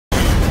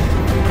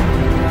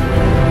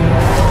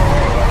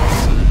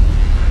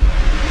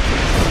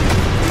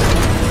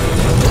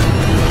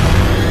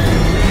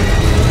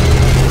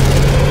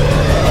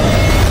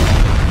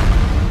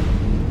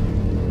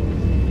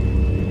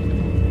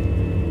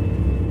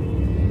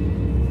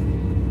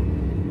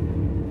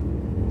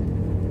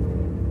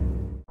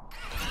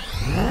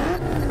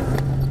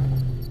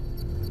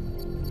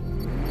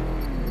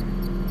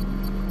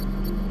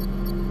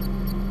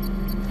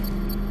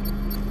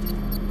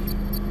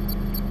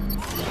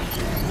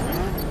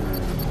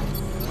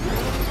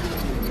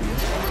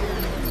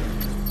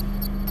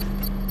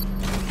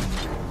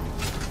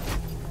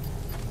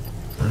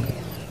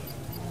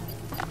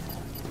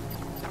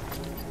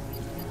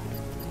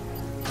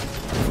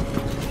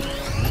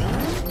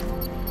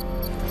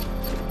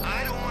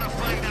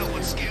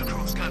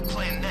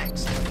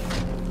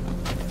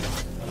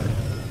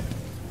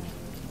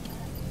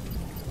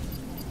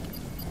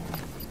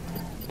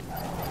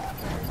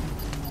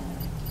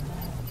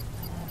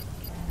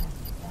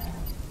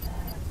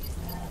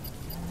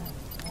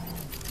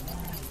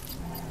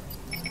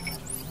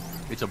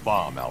It's a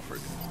bomb, Alfred.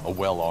 A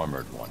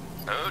well-armored one.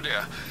 Oh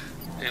dear.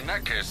 In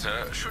that case,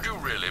 sir, should you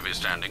really be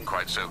standing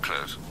quite so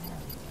close?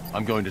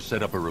 I'm going to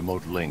set up a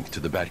remote link to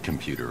the Bat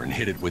computer and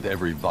hit it with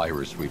every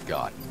virus we've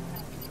got.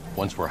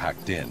 Once we're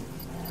hacked in,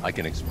 I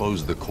can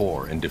expose the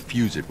core and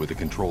defuse it with a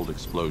controlled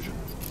explosion.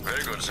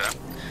 Very good, sir.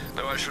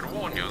 Though I should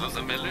warn you that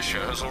the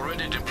militia has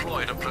already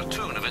deployed a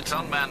platoon of its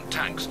unmanned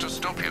tanks to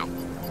stop you.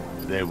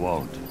 They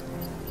won't.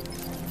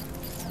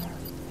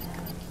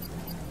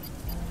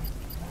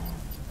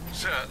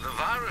 Sir, the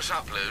virus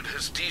upload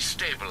has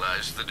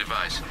destabilized the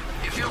device.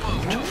 If you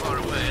move too far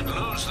away and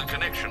lose the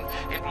connection,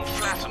 it will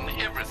flatten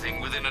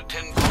everything within a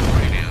 10-block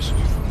radius.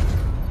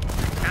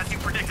 As you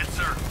predicted,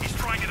 sir, he's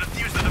trying to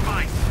defuse the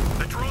device.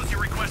 The drones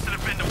you requested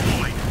have been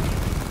deployed.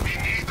 We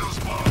need those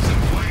bombs in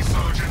place,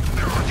 Sergeant.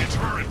 They're our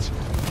deterrent.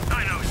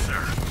 I know,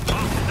 sir.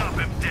 I'll stop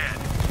him dead.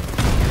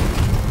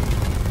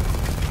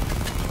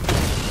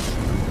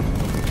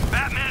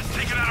 Batman's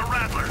taking out a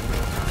Rattler.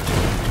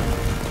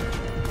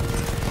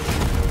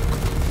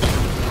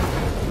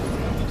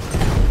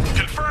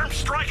 Confirmed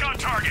strike on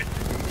target.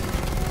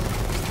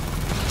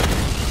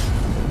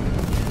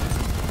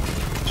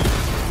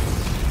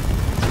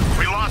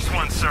 We lost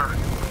one, sir.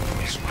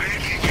 He's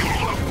making you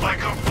look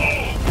like a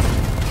fool!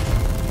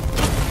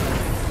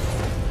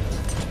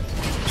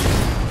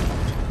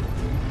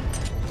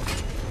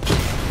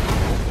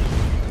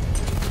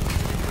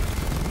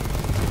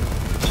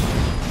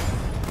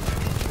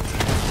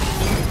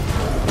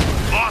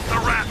 Lost the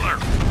Rattler.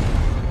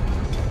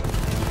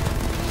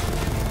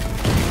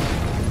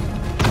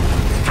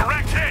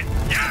 Direct hit!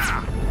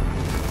 Yeah!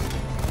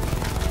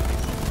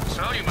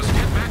 So you must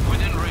get back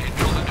within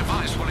range or the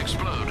device will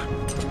explode.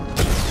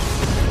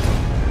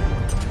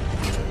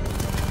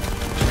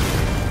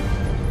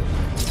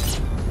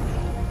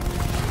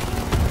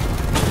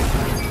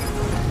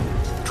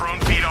 Drone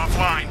feed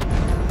offline.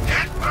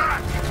 Get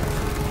back!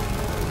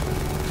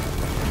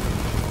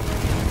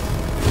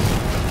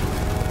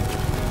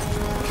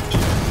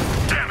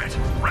 Damn it!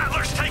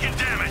 Rattler's taking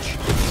damage.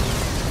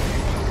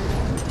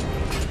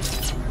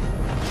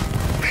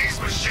 These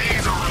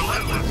machines are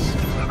relentless.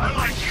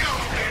 Unlike you,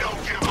 they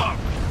don't give up.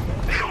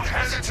 They don't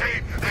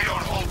hesitate, they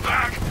don't hold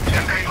back,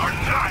 and they are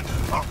not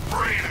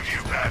afraid of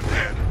you,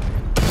 Batman.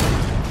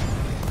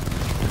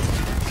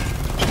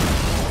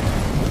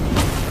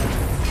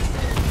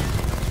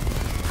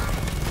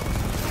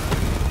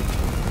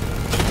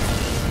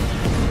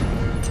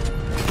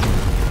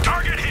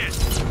 Target hit!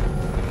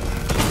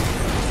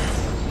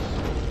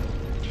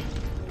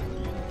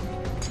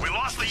 We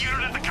lost the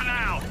unit at the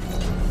canal.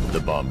 The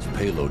bomb's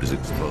payload is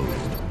exposed.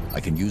 I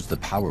can use the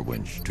power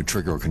winch to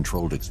trigger a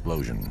controlled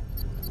explosion.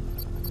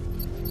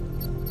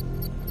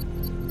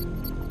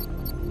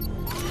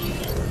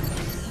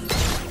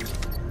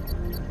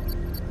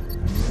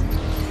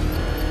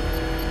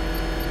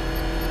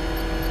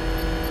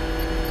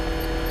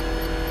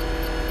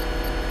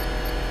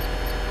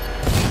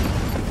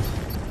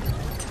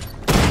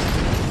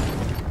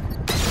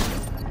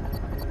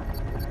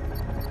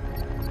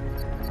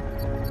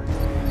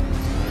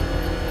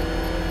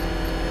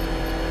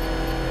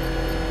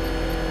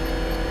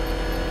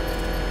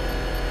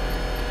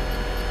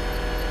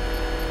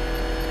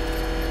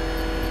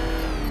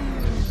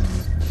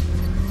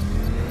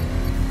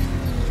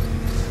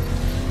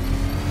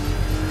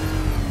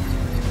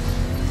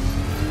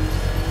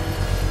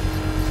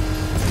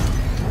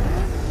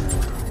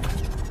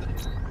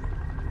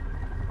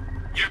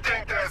 You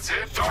think that's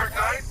it, Dark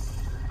Knight?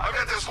 I've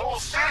got this whole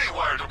city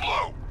wired to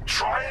blow.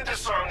 Try and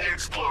disarm the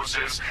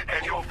explosives,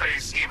 and you'll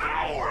face even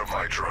more of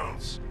my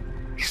drones.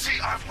 You see,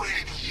 I've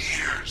waited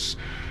years.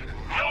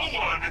 No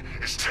one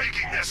is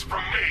taking this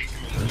from me.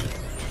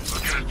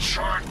 Look at a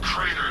charred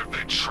crater if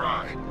they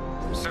try.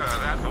 Sir,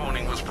 that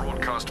warning was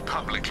broadcast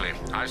publicly.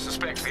 I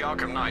suspect the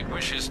Arkham Knight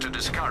wishes to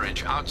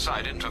discourage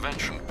outside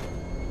intervention.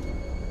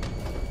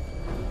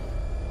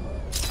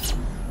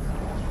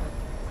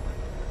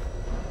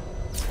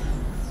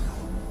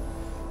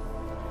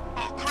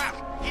 Oh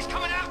crap! He's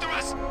coming after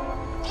us!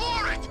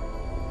 Floor it!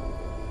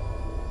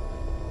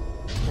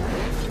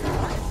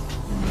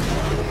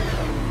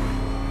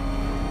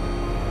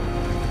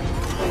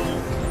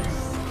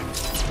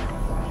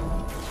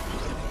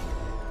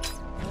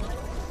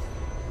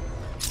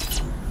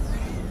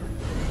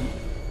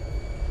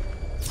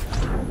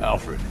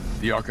 Alfred,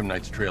 the Arkham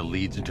Knight's trail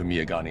leads into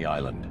Miyagani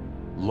Island.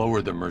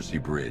 Lower the Mercy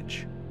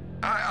Bridge.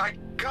 I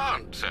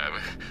can't, sir.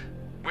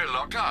 We're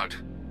locked out.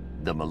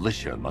 The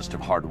militia must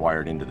have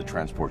hardwired into the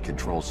transport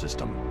control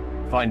system.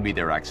 Find me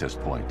their access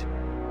point.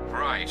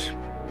 Right.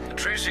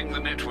 Tracing the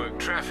network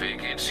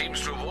traffic, it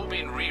seems to have all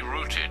been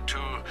rerouted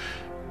to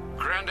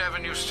Grand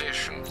Avenue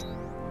Station.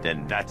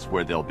 Then that's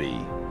where they'll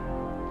be.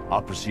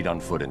 I'll proceed on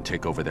foot and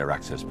take over their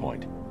access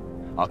point.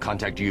 I'll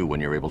contact you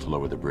when you're able to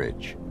lower the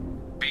bridge.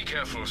 Be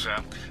careful, sir.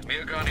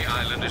 Miyagani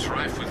Island is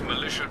rife with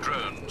militia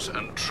drones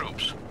and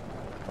troops.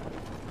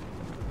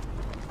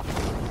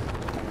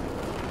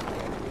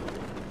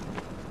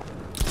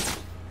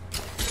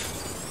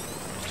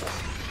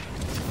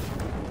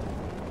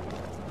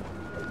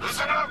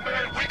 Listen up,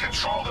 man. We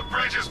control the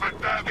bridges,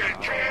 but Batman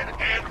can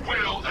and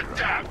will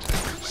adapt.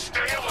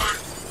 Stay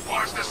alert.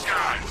 Watch the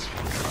skies.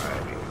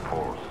 Trying to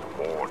force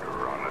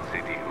order on a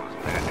city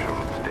whose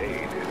natural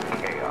state is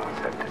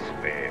chaos and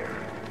despair.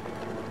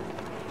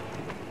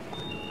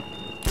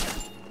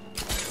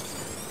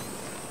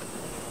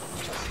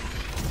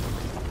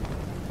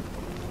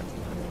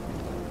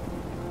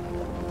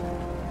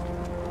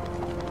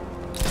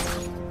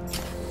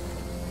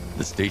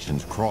 The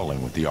station's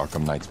crawling with the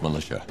Arkham Knight's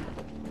militia.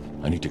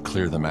 I need to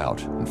clear them out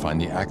and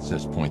find the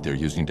access point they're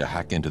using to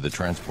hack into the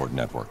transport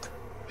network.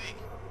 Me?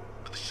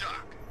 With the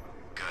shock.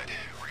 Good.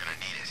 We're gonna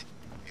need it.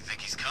 You think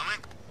he's coming?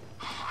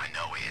 Oh, I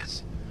know he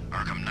is.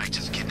 Arkham Knight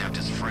just kidnapped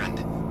his friend.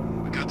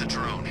 We got the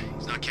drone.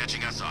 He's not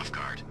catching us off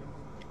guard.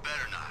 He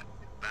better not.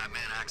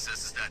 Batman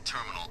accesses that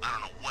terminal. I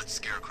don't know what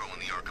Scarecrow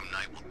and the Arkham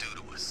Knight will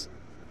do to us.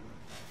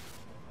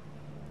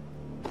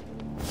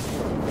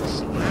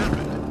 So what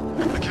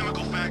happened? The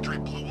chemical factory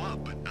blew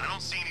up, but I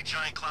don't see any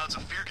giant clouds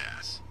of fear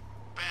gas.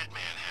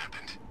 Batman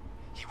happened.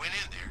 He went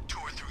in there,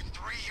 tore through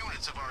 3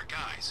 units of our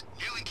guys,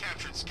 nearly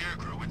captured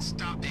Scarecrow, and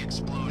stopped the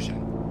explosion.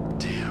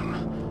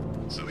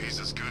 Damn. So he's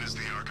as good as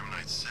the Arkham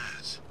Knight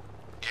says.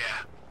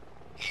 Yeah,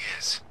 he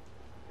is.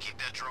 Keep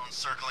that drone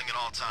circling at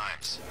all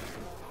times.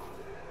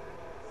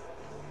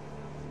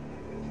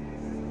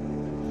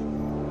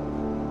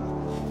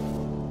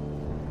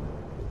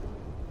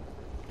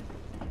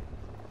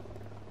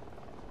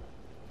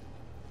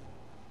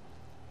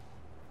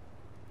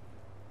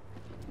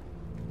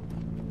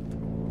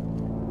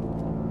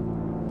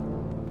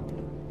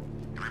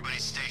 Everybody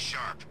stay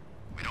sharp.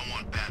 We don't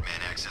want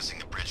Batman accessing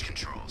the bridge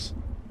controls.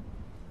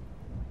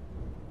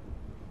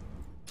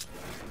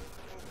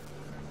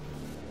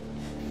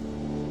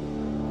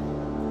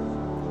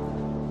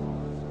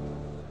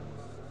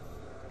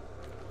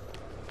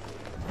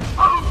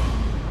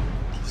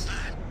 What was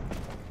that?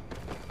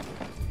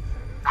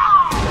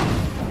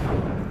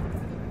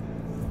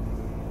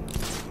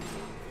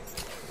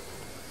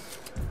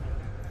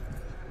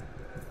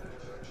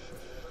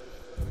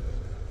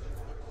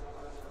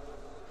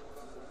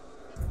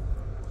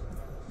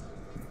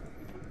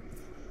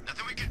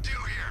 Nothing we can do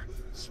here.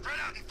 Spread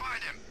out and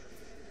find him.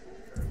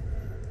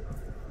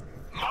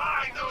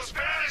 Mind those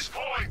vantage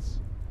points!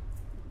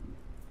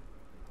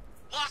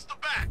 Lost the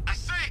bat. I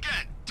say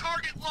again,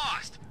 target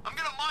lost. I'm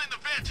gonna mine the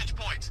vantage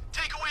points.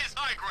 Take away his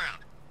high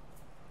ground.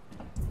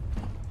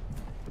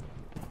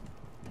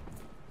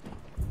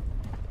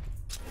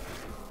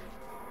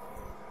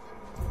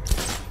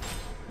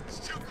 It's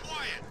too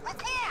quiet.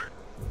 Report!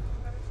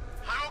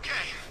 I'm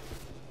okay.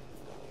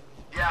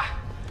 Yeah,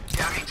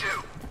 me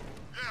too.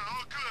 Yeah,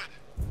 all good.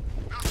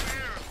 Nothing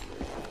here.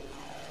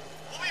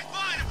 We'll be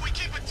fine if we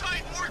keep it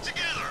tight and work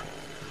together.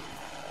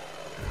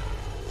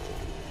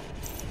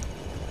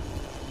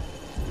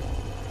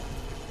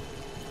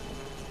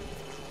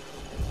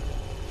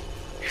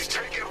 He's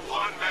taken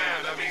one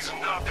man, that means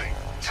nothing.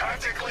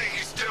 Tactically,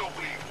 he's still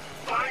weak.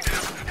 Find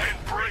him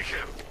and break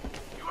him.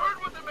 You heard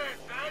what the man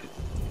said?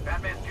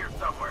 Batman's here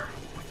somewhere.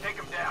 We take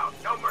him down.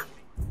 No mercy.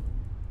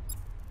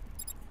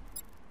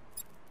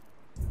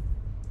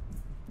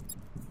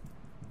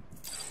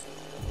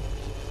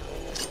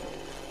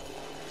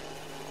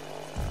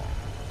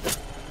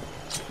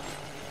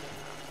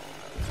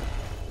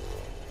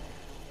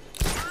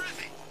 Where is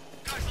he?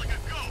 Guy's like a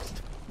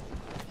ghost.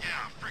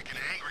 Yeah, a freaking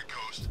angry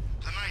ghost.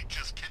 The Knight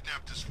just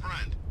kidnapped his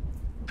friend.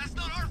 That's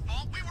not our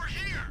fault. We were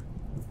here.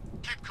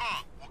 Keep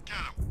calm. We'll get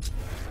him.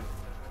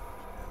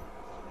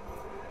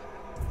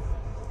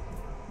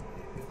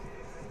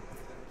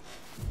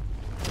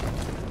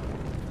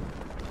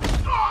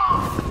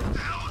 What the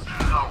hell was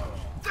that? No!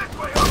 This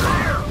way, over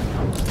here!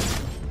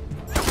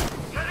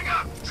 Heading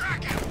up.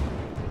 Track him.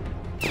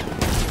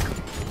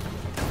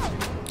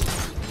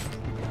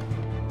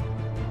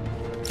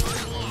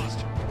 Target lost.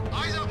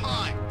 Eyes up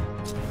high.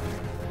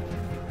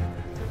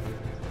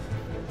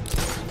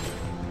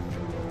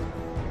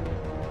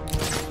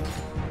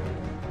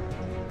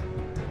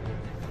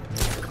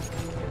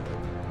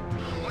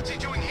 What's he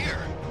doing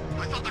here?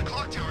 I thought the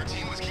clock tower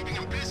team was keeping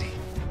him busy.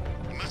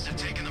 He must have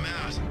taken them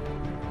out.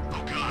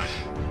 Oh, God.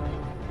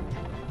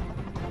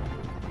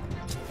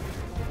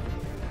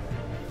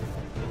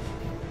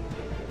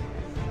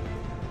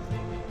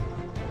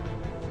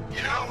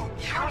 You know,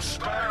 you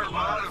inspire a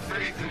lot of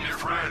faith in your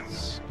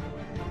friends.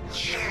 It's a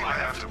shame I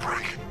have to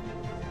break it.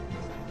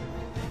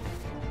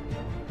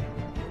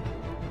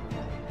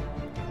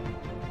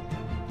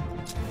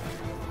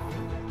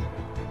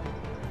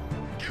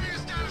 Give me a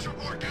status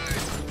report,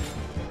 guys.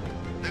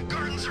 The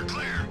gardens are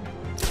clear.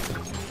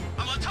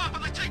 I'm on top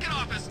of the ticket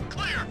office.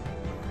 Clear.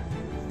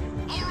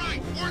 All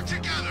right, work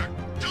together.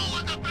 Don't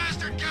let the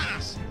bastard get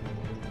us.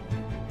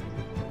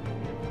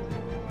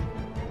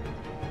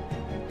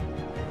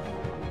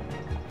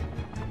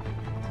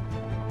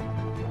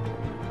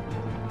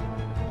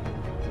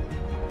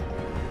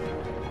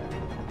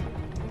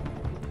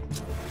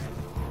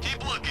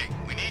 Keep looking.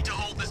 We need to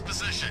hold this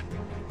position.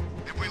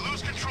 If we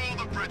lose control of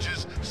the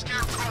bridges,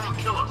 Scarecrow will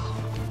kill us.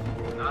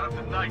 Not if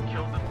the Knight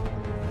killed him.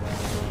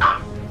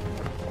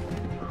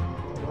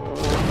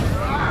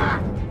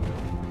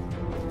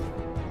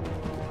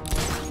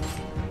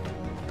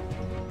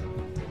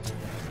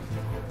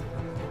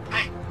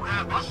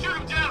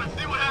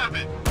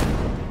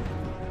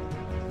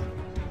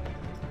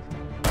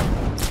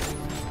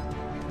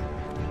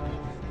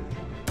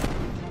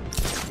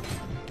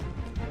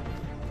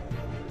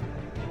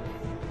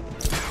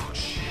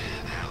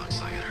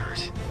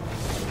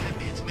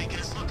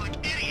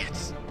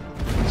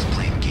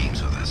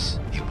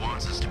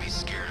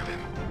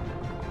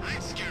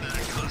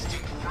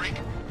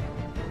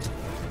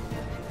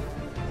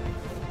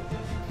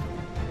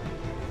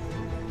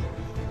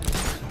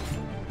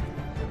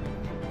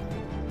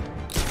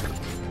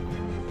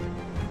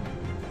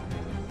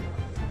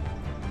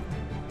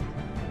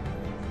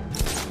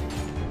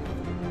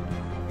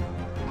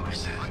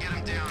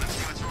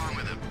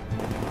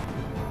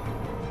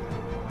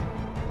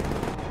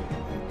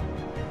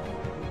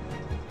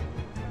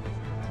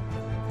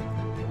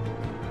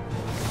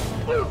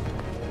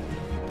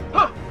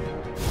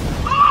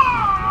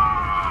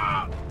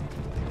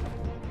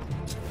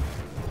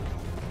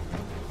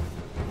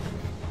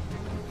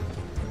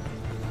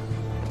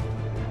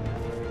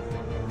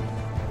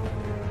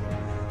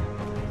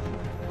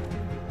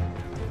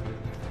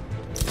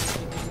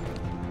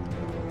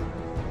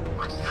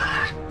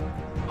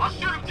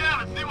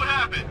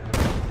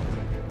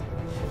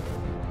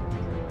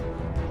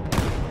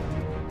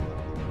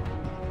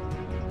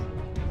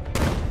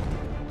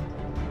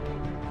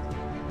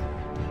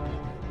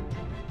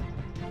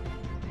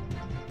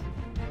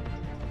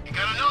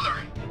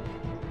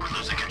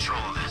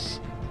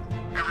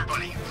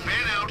 everybody,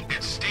 fan out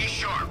and stay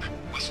sharp.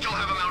 We still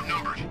have him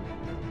outnumbered.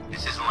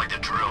 This isn't like the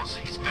drills.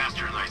 He's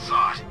faster than I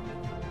thought.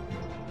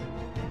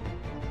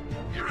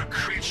 You're a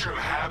creature of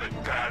habit,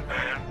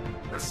 Batman.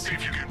 Let's see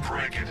if you can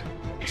break it.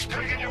 He's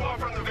picking you up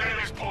from the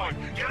vantage point.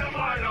 Get him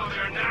line out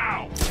there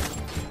now!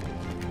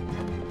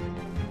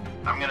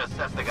 I'm gonna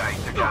assess the guy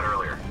you took out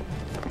earlier.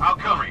 I'll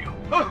cover you.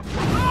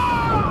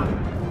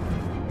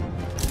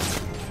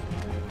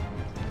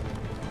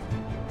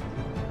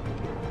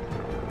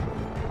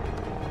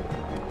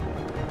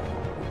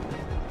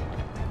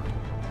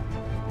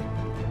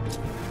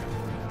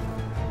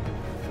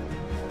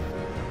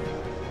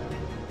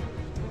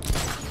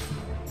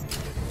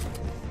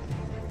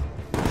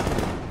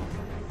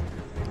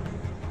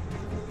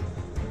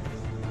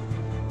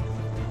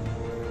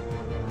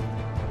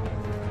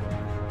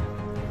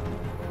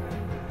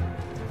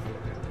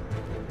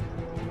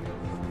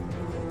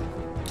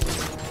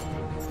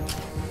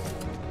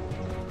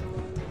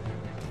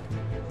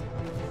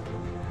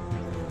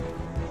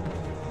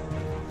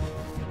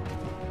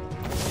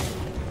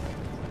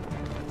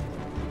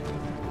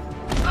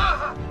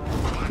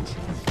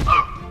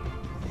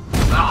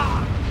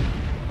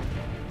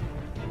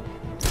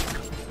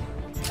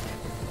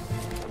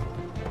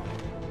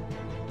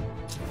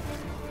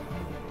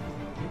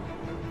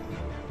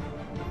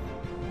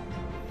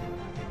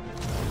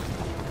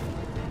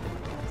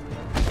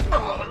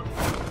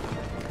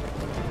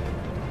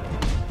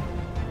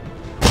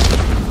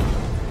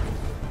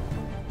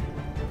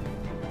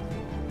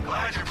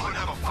 Glad you're putting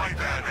up a fight,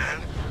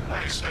 Batman.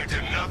 I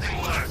expected nothing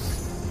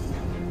less.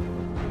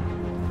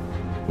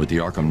 With the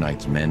Arkham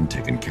Knight's men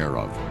taken care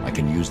of, I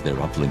can use their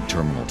uplink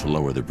terminal to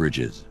lower the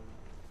bridges.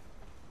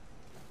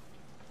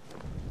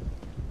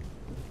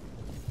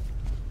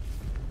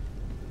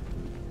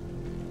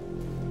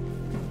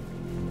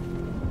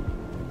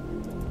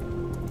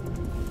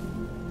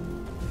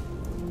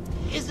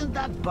 Isn't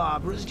that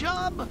Barbara's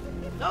job?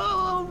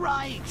 Oh,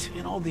 right.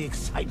 In all the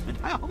excitement,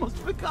 I almost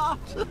forgot.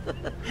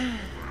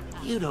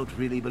 You don't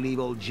really believe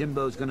old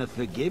Jimbo's gonna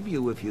forgive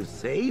you if you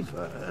save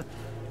her.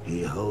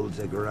 He holds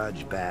a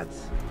grudge,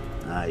 Bats.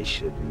 I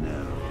should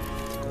know.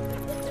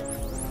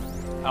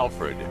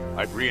 Alfred,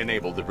 I've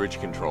re-enabled the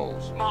bridge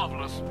controls.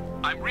 Marvelous.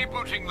 I'm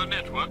rebooting the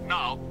network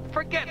now.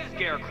 Forget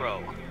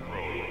Scarecrow.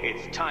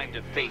 It's time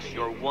to face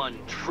your one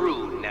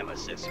true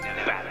nemesis,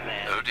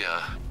 Batman. Oh dear.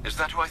 Is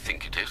that who I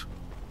think it is?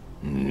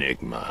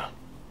 Enigma.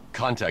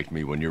 Contact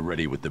me when you're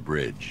ready with the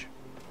bridge.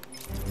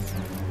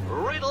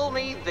 Riddle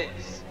me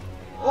this.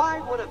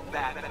 Why would a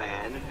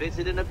Batman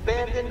visit an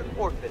abandoned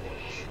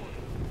orphanage?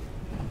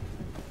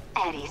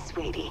 Eddie,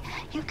 sweetie,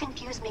 you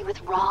confused me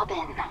with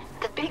Robin.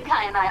 The big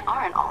guy and I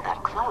aren't all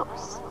that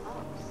close.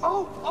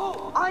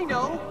 Oh, I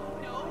know.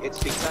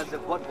 It's because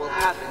of what will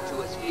happen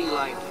to his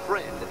feline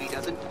friend if he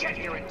doesn't get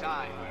here in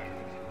time.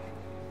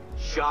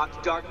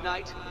 Shocked, Dark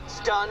Knight?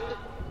 Stunned?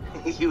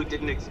 You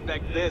didn't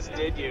expect this,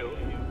 did you?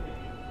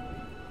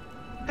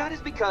 That is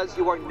because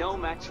you are no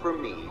match for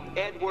me,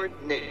 Edward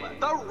Nigma,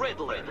 the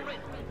Riddler,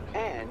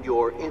 and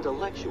your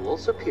intellectual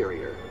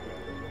superior.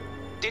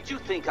 Did you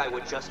think I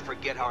would just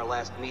forget our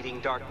last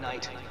meeting, Dark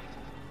Knight?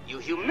 You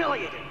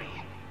humiliated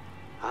me.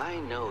 I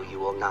know you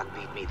will not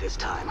beat me this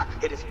time.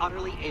 It is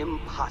utterly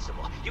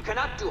impossible. You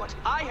cannot do it.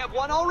 I have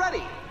won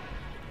already.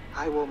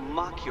 I will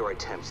mock your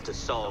attempts to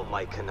solve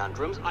my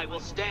conundrums. I will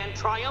stand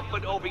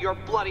triumphant over your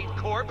bloodied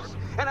corpse.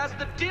 And as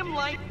the dim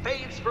light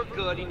fades for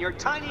good in your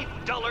tiny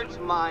dullard's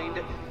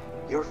mind,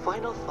 your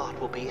final thought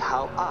will be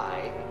how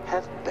I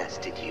have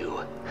bested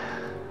you.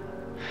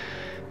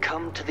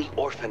 Come to the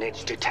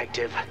orphanage,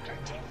 detective,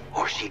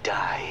 or she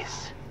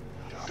dies.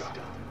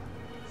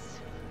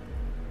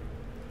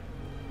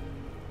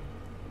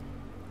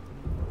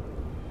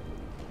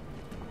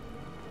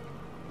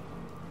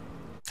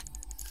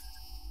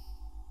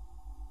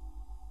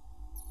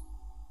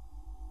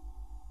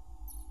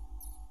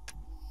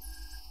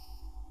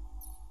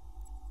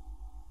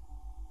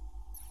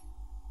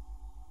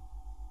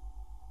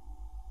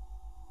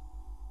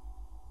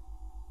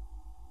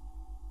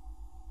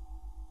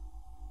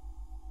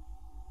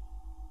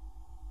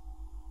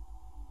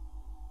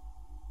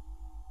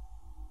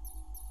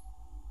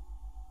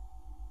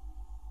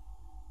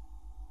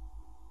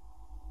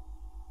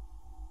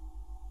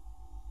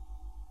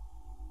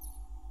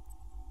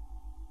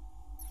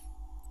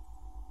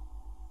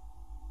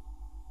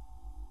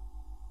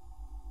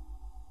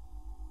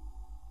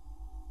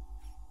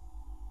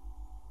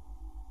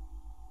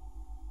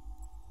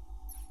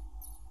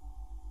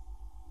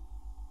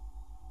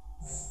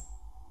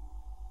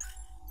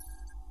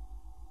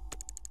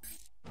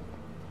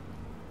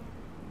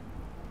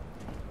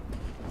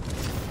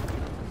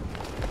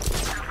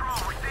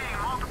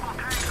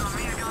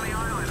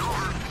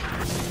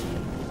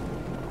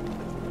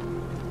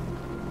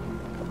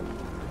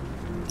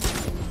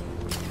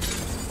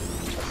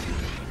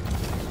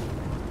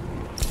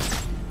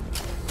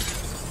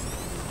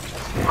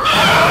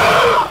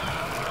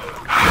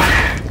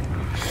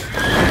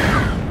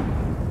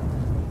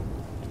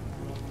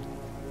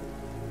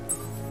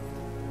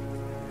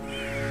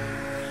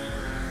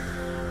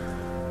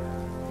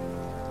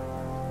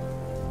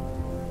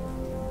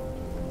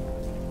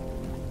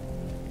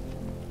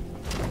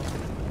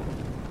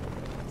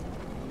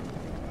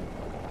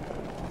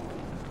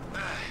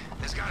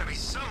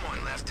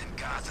 someone left in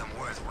Gotham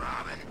worth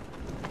robbing.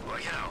 Or,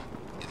 you know,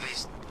 at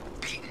least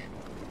beating.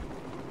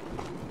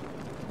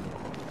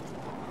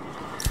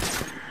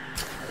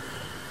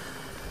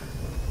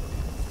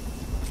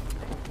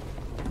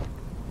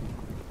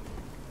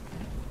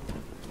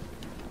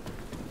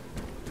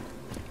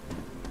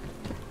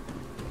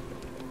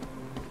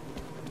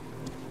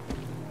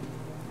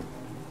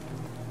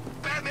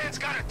 Batman's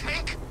got a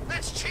tank?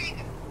 That's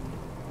cheating.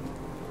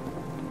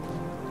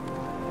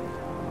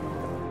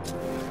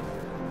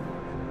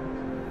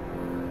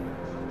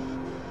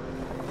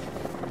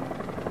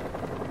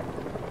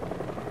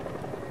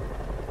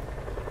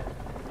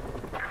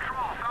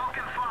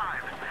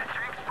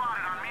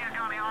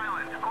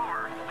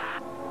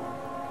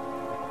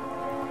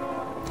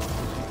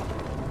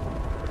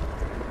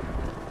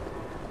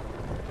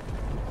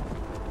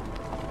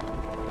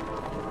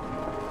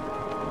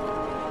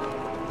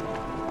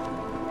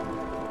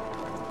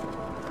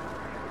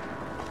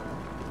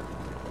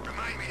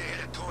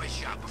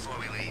 Before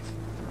we leave.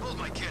 Told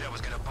my kid I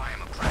was gonna buy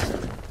him a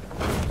present.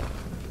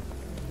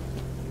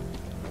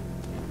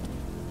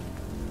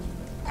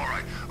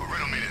 Alright,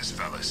 riddle me this,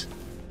 fellas.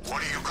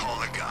 What do you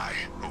call a guy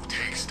who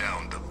takes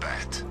down the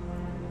bat?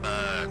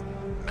 I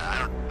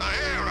don't... A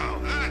hero,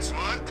 that's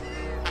what!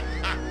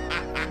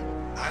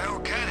 I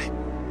don't get it.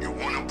 You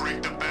wanna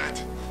break the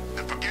bat?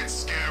 Then forget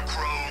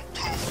Scarecrow,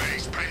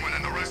 Two-Face, Penguin,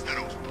 and the rest of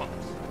those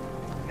punks.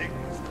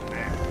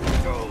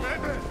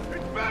 Batman!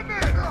 It's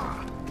Batman!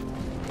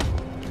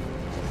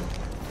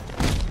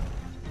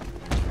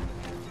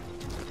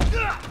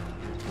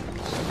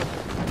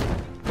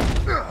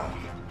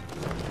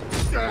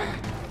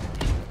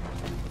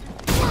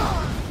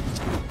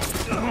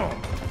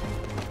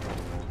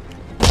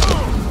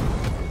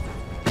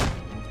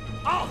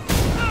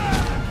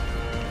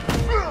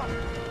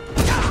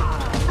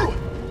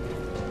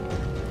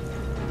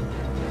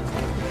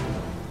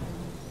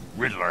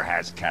 Riddler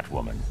has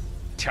Catwoman.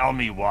 Tell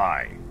me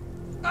why.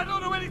 I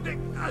don't know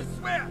anything, I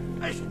swear.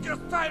 I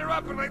just tied her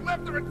up and I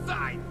left her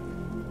inside.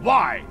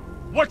 Why?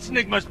 What's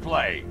Nigma's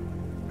play?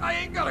 I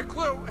ain't got a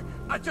clue.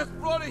 I just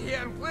brought her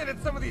here and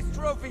planted some of these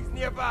trophies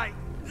nearby.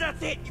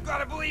 That's it, you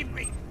gotta believe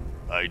me.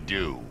 I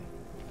do.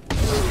 This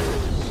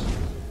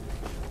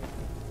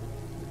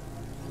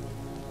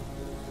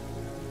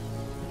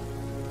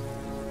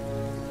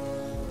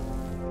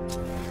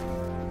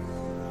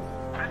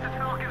is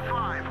Falcon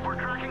 5. We're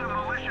tracking a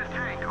malicious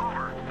tank.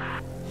 Over.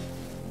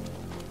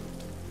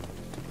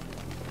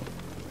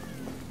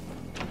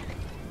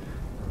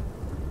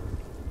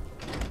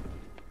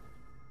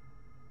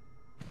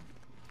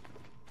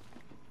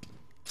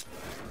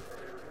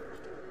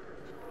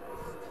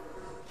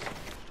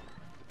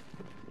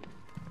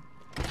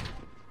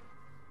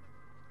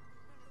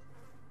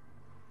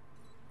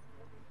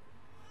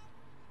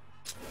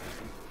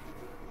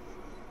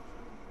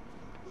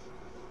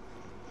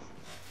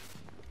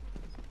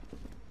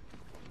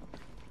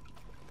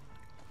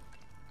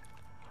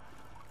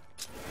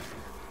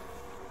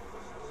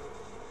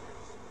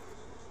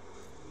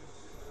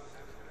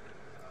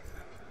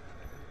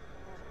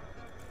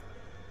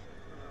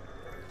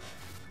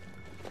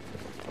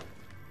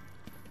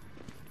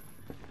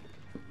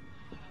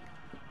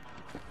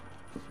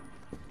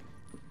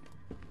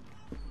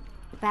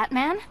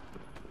 Batman?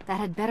 That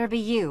had better be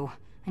you,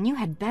 and you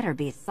had better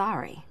be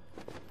sorry.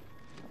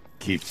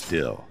 Keep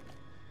still.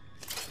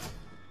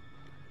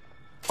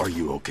 Are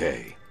you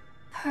okay?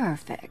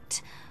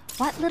 Perfect.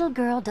 What little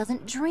girl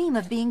doesn't dream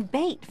of being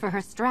bait for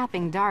her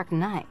strapping Dark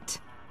Knight?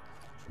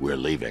 We're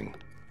leaving.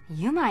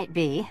 You might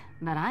be,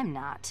 but I'm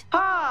not.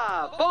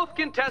 Ah, both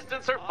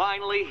contestants are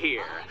finally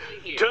here.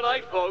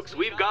 Tonight, folks,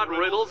 we've got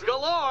riddles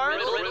galore.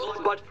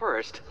 But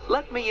first,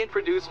 let me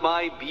introduce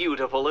my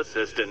beautiful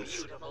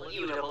assistants.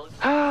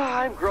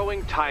 I'm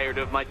growing tired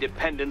of my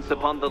dependence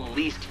upon the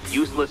least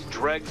useless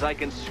dregs I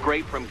can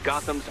scrape from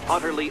Gotham's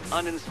utterly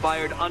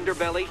uninspired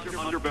underbelly.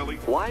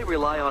 Why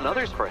rely on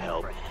others for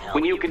help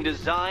when you can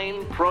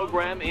design,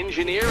 program,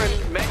 engineer,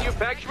 and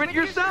manufacture it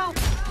yourself?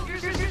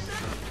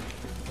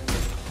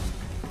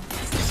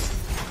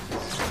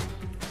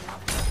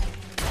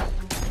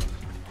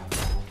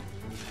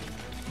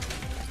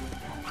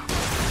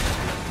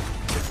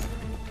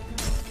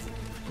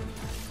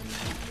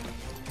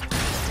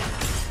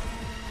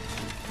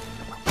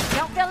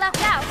 Don't feel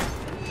left out!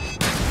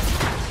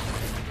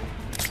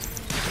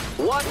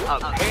 What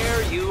a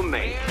pair you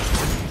make.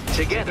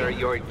 Together,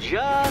 you're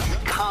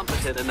just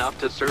competent enough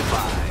to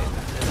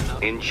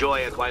survive. Enjoy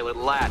it while it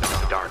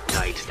lasts, Dark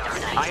Knight.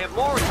 I have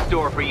more in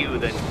store for you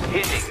than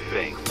hitting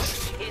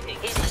things.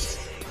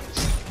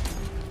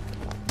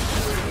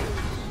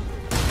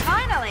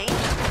 Finally!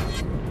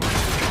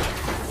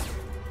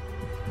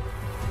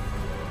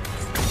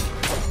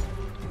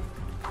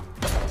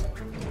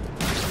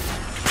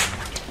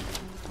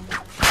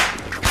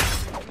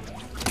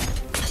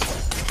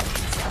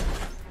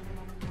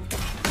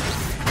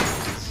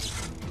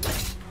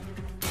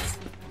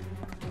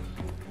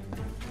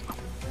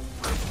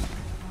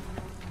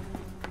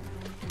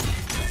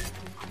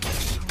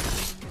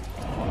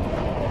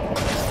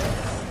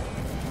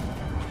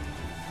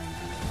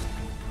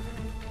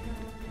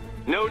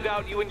 No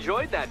doubt you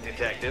enjoyed that,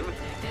 Detective.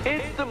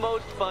 It's the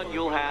most fun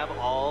you'll have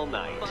all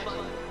night.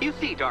 You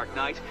see, Dark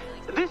Knight,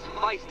 this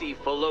feisty,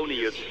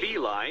 felonious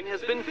feline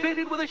has been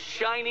fitted with a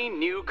shiny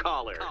new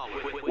collar.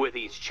 With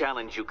each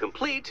challenge you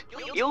complete,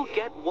 you'll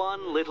get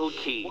one little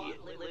key.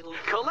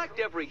 Collect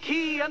every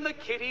key and the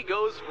kitty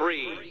goes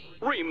free.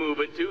 Remove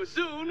it too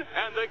soon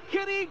and the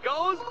kitty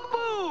goes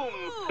boom!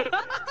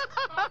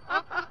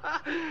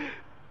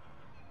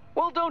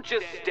 Well, don't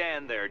just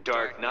stand there,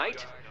 Dark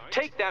Knight.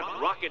 Take that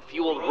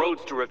rocket-fueled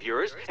roadster of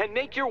yours and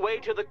make your way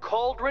to the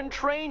Cauldron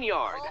Train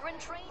Yard.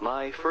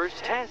 My first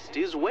test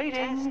is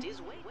waiting.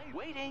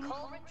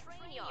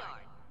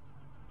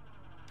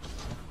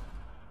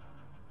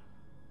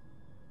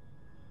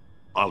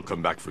 I'll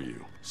come back for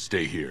you.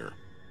 Stay here.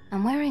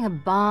 I'm wearing a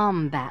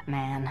bomb,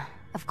 Batman.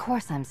 Of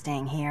course I'm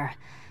staying here.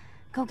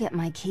 Go get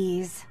my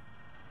keys.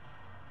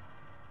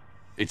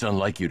 It's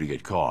unlike you to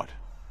get caught.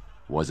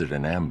 Was it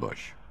an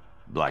ambush?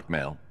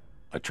 Blackmail?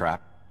 A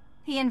trap?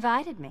 He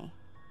invited me.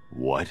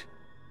 What?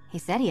 He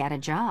said he had a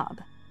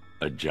job.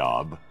 A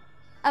job?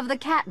 Of the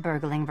cat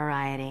burgling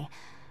variety.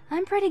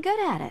 I'm pretty good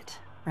at it,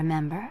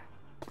 remember?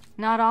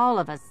 Not all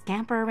of us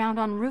scamper around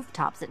on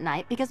rooftops at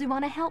night because we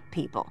want to help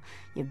people,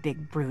 you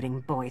big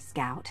brooding Boy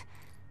Scout.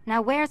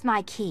 Now where's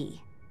my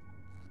key?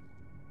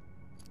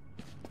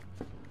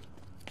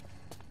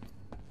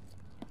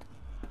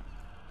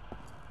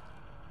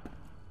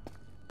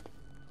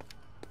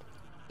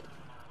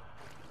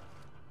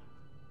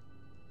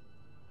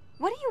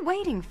 What are you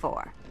waiting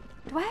for?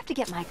 Do I have to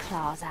get my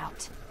claws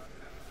out?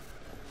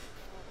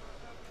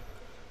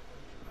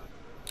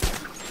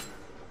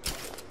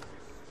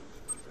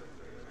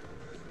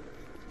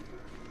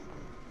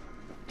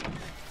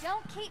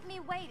 Don't keep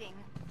me waiting.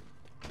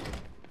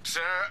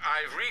 Sir,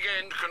 I've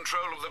regained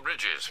control of the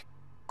bridges.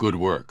 Good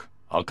work.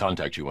 I'll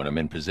contact you when I'm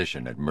in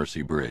position at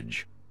Mercy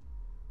Bridge.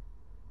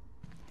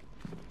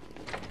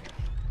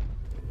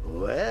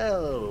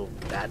 Well,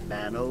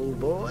 Batman, old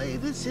boy,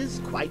 this is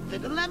quite the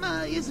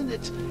dilemma, isn't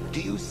it?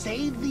 Do you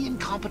save the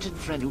incompetent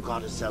friend who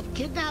got herself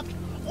kidnapped,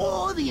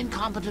 or the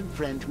incompetent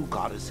friend who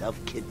got herself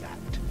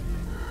kidnapped?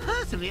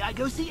 Personally, I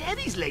go see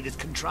Eddie's latest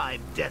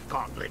contrived death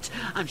gauntlet.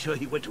 I'm sure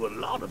he went to a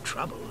lot of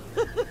trouble.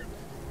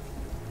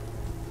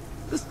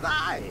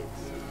 Besides,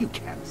 you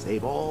can't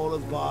save all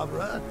of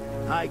Barbara.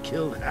 I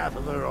killed half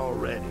of her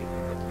already.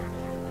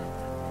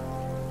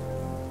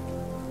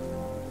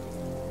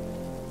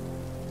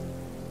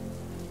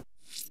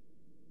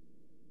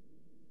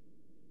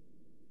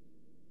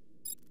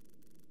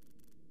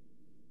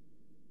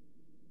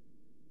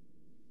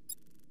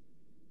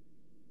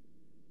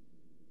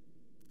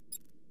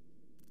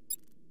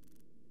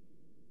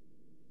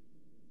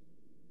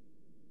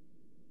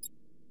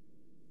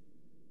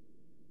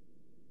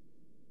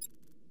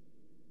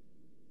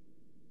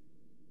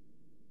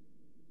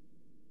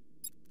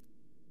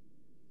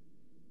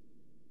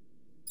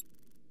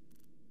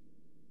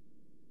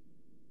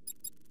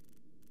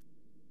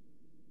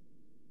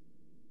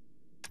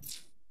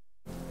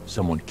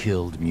 Someone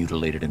killed,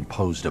 mutilated, and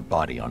posed a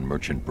body on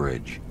Merchant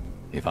Bridge.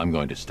 If I'm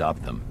going to stop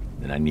them,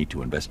 then I need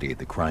to investigate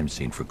the crime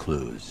scene for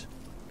clues.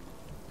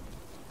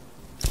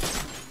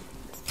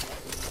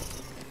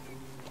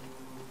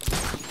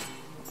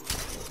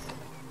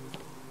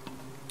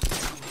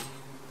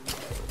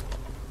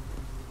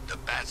 The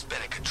Bat's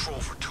been in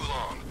control for too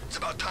long. It's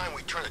about time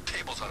we turn the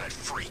tables on that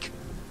freak.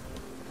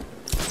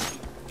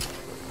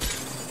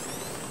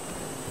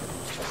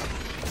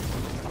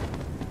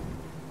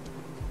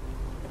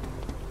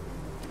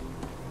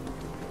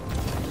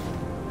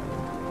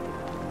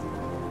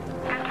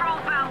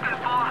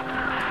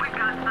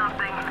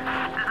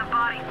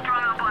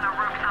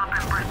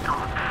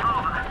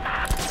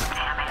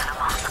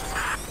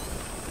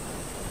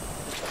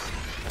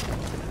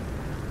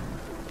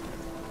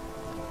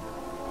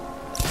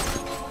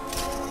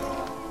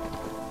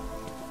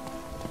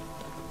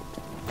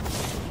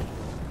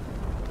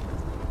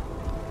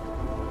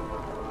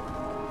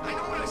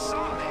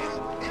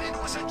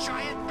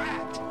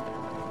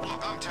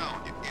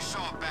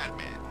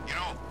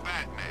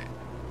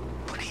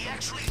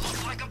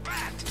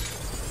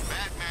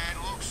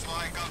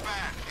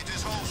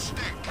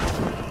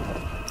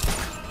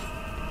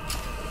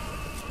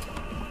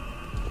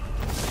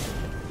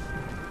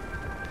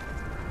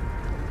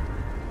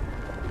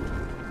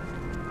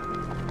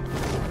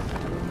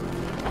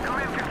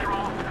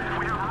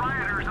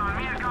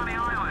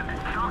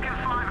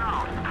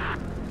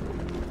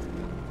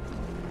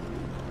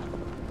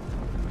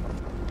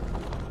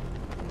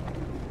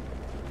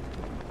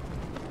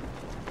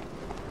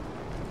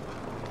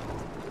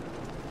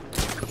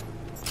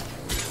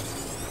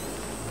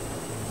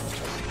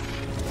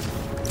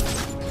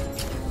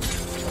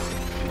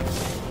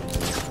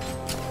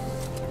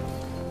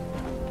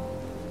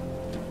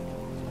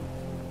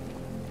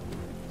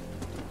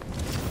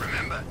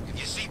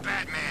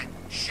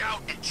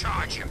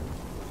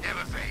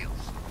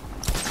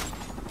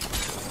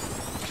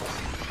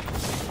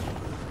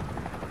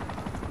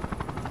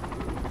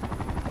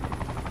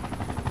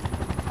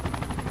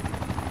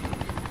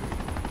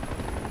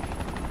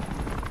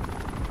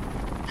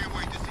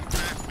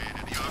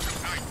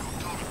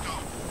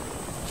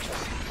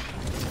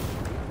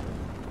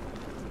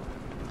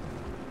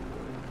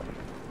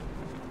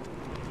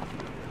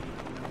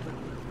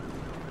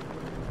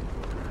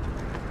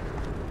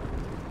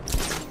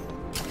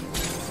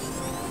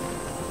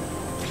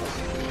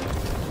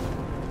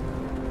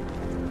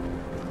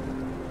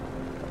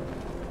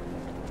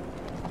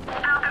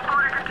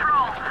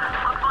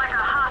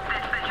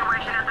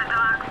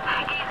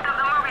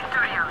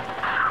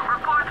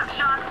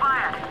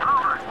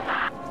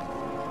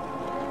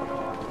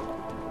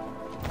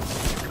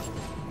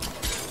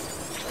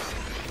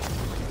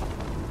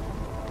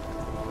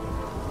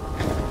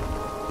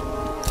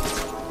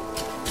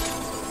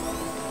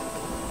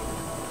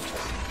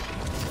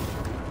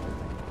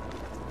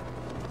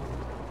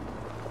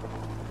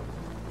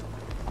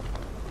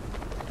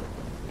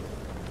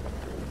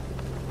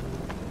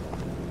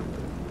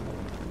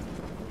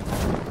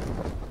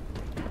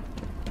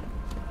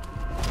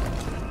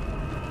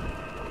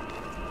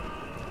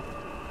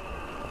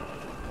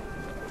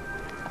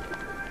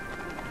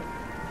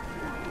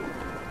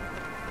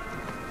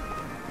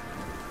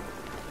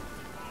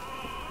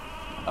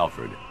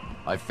 Alfred.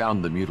 I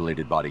found the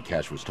mutilated body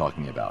Cash was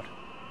talking about.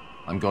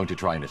 I'm going to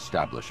try and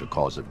establish a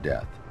cause of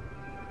death.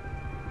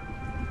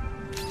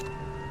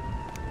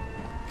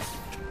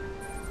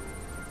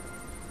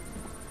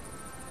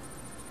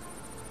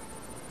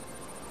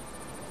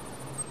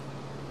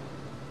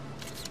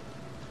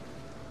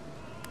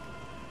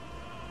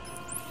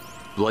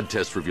 Blood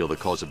tests reveal the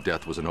cause of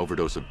death was an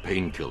overdose of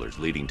painkillers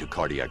leading to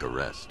cardiac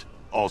arrest.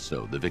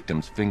 Also, the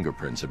victim's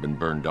fingerprints have been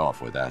burned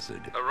off with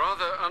acid. A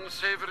rather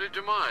unsavory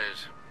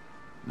demise.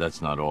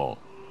 That's not all.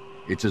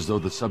 It's as though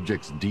the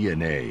subject's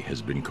DNA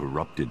has been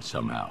corrupted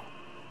somehow.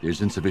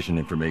 There's insufficient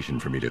information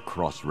for me to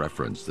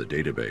cross-reference the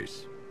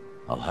database.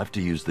 I'll have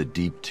to use the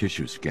deep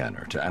tissue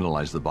scanner to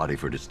analyze the body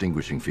for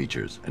distinguishing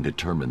features and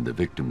determine the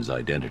victim's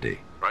identity.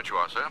 Right you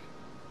are, sir.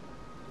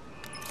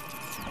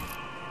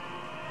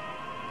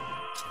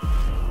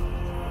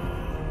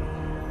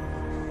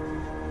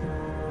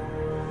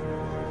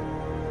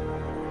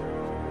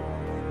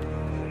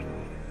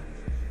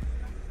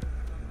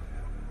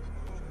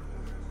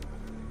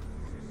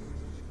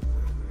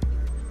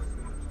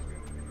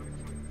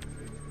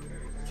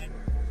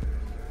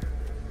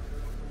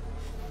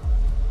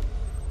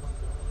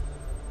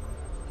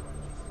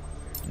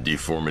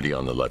 Deformity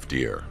on the left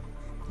ear.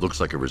 Looks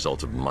like a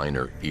result of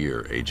minor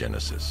ear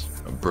agenesis,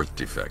 a birth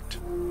defect.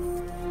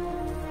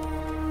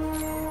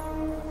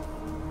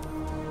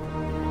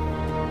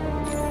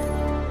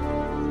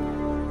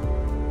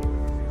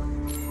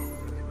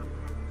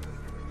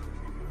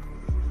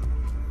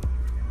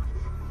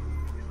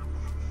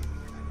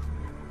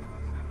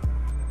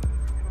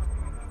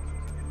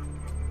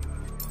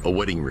 A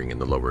wedding ring in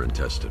the lower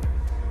intestine.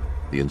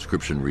 The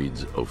inscription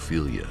reads,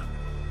 Ophelia.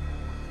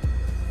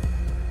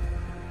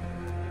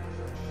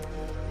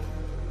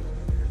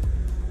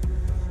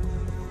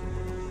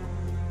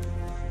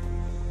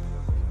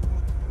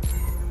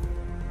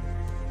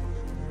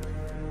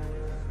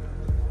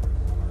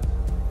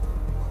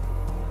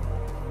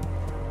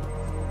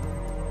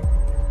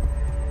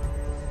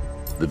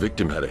 The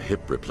victim had a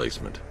hip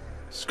replacement.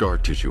 Scar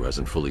tissue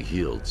hasn't fully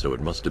healed, so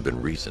it must have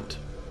been recent.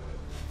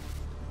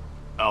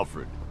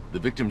 Alfred, the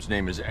victim's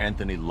name is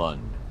Anthony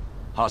Lund.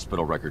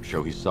 Hospital records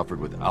show he suffered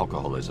with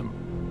alcoholism,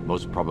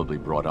 most probably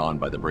brought on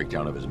by the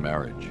breakdown of his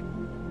marriage.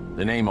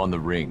 The name on the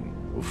ring,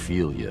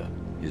 Ophelia,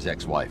 his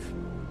ex-wife.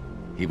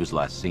 He was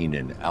last seen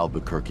in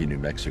Albuquerque, New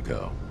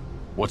Mexico.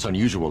 What's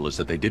unusual is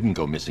that they didn't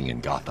go missing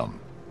in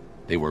Gotham.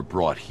 They were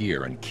brought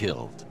here and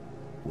killed.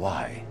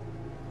 Why?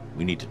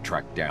 We need to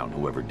track down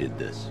whoever did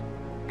this.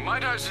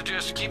 Might I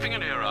suggest keeping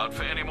an ear out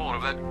for any more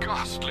of that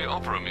ghastly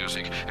opera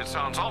music? It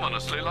sounds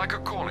ominously like a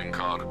calling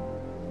card.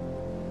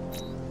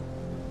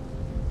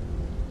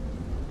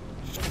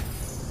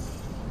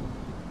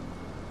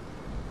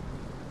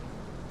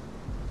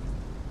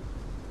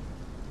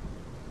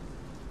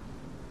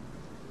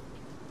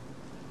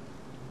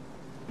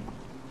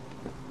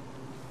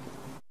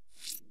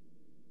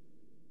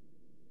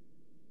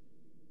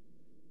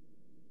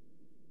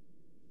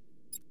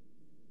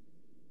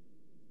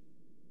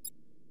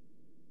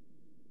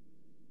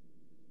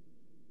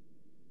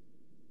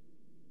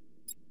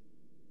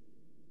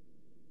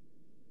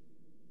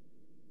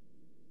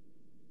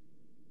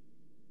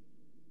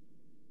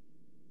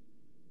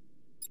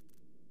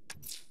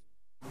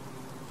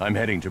 I'm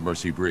heading to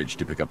Mercy Bridge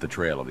to pick up the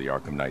trail of the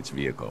Arkham Knight's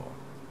vehicle.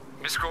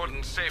 Miss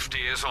Gordon's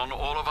safety is on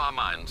all of our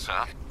minds,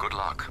 sir. Good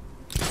luck.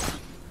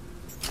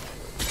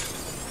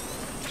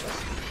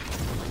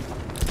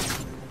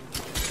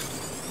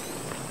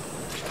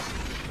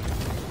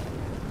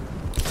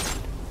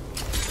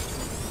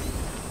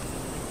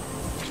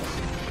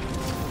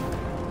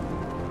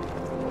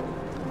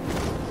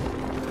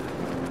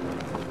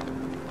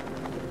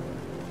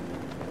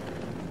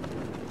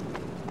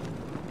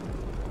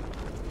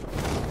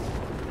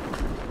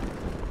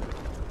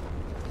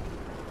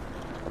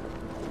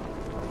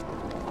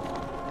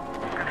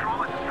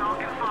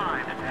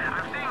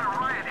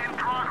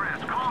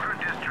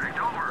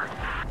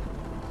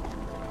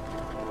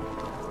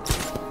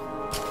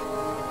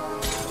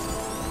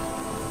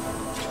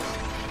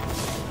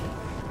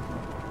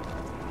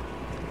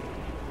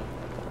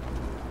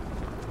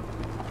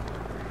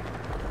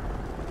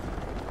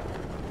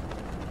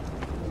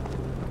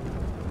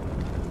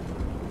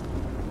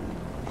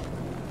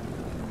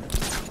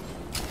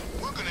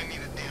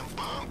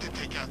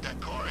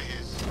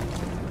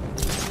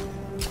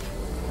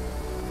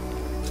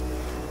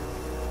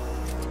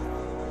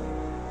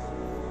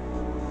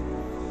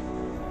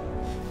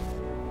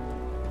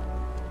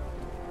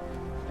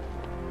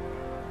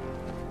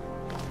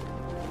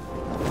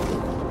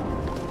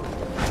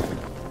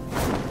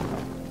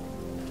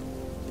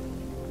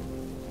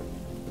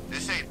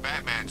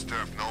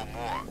 Turf no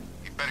more.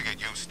 You better get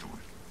used to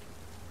it.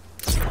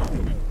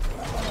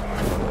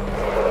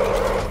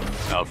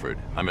 Alfred,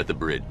 I'm at the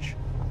bridge.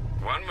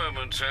 One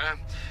moment, sir.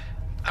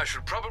 I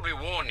should probably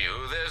warn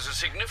you, there's a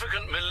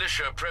significant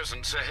militia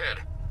presence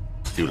ahead.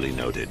 Duly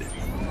noted.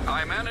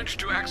 I managed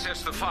to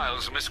access the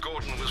files Miss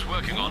Gordon was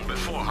working on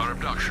before her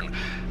abduction.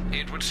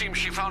 It would seem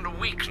she found a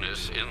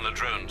weakness in the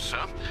drones,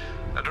 sir.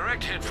 A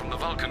direct hit from the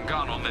Vulcan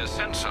gun on their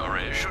sensor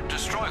array should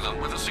destroy them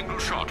with a single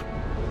shot.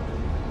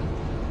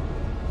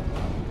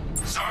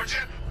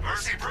 Sergeant,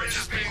 Mercy Bridge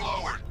is being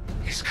lowered.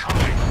 He's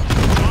coming.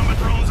 Bomber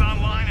drones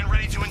online and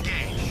ready to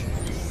engage.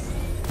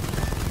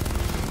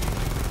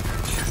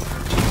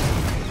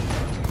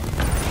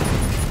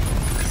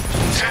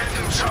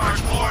 Tandem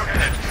charge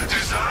warhead,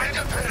 designed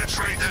to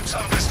penetrate the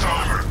toughest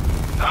armor.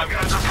 I've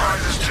got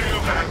surprises too,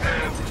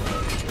 Batman.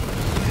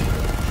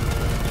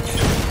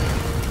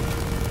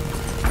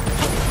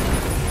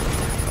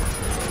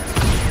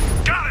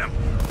 Got him!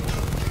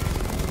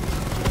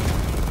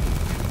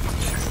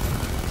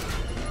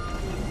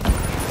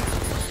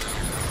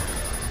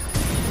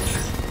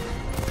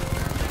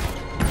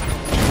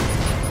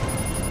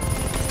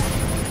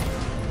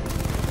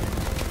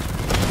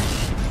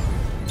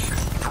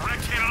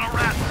 Direct hit on a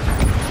rat.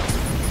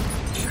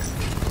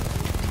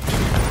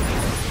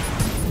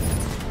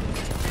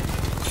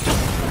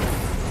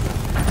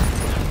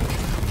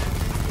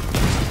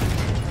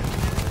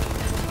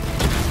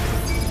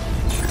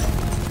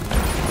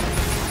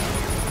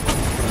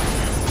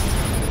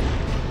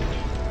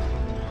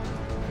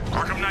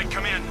 Arkham Knight,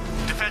 come in.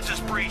 Defense is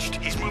breached.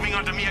 He's moving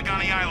onto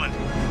Miyagani Island.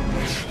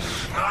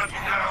 Not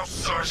now,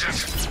 Sergeant.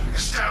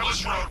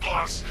 Establish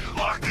roadblocks.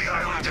 Lock the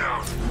island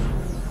down.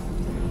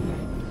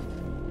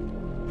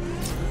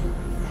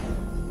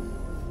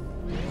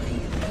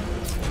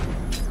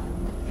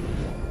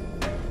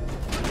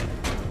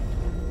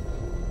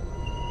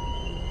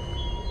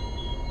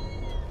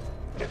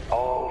 It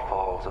all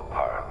falls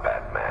apart,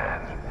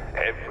 Batman.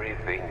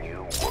 Everything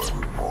you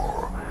worked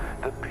for.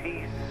 The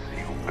peace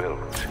you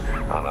built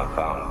on a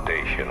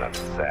foundation of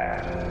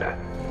sand.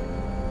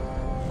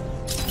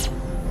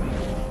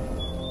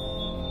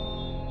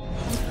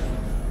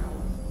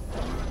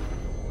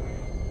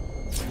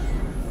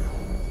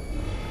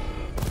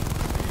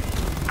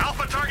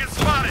 Alpha target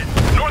spotted.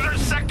 Northern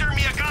sector,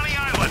 Miyagani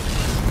Island.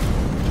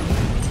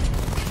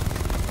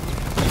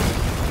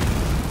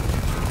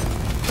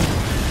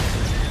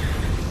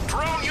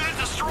 Drone unit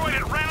destroyed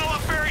at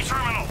Ranelagh Ferry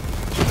Terminal.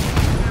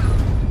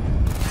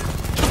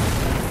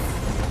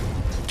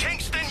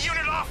 Kingston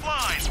unit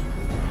offline.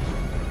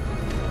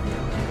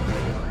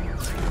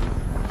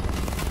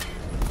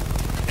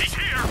 He's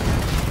here.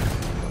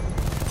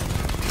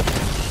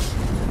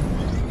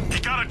 He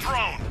got a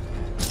drone.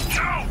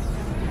 No!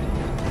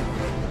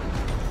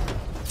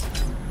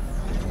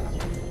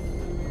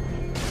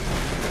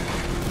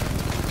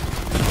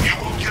 You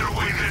won't get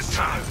away this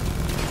time.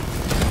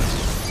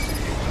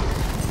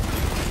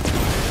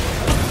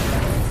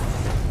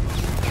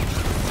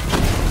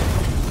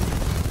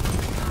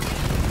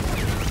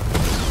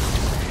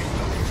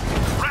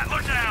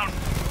 Rattler down.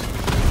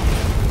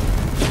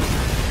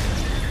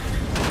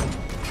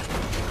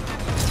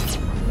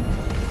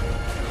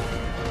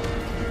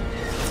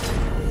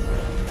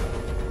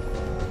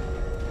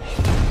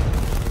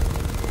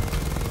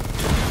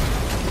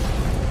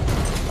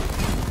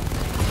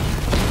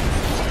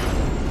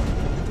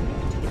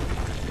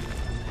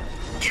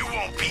 You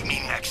won't beat me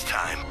next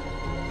time.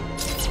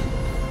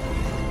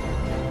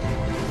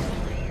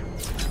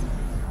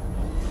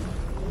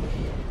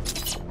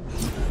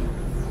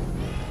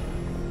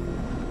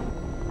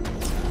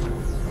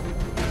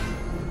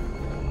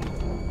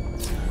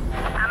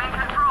 I'm in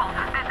control.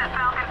 This is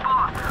Falcon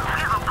 4. We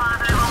have a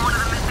positive on one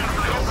of the missing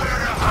Nowhere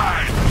to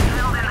hide.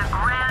 killed in the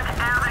Grand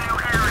Avenue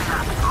area.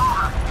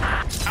 Over.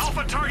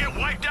 Alpha target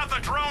wiped out the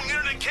drone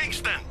unit in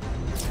Kingston.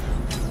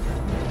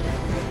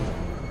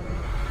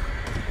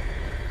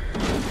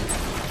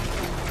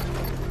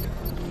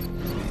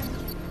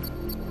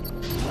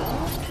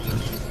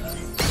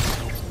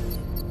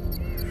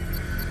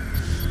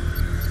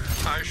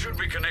 I should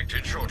be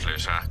connected shortly,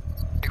 sir.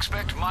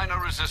 Expect minor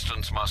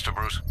resistance, Master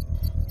Bruce.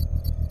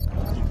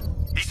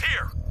 He's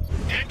here.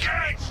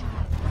 Engage!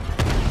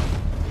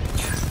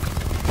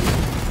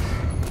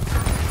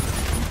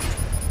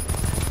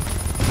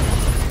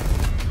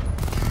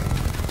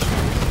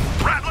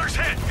 Rattler's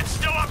hit. It's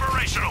still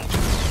operational.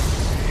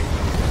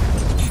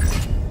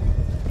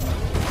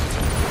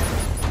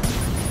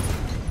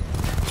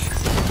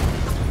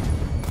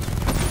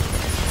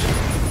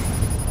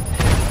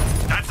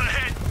 That's a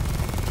hit.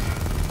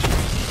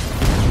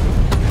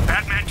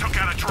 Batman took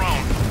out a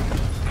drone.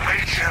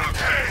 Make him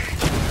pay.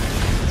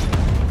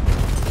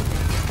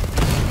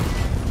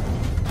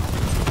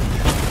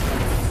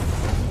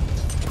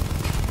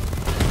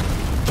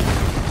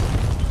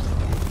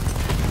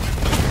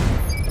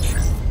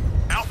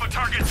 Alpha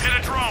targets hit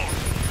a drone.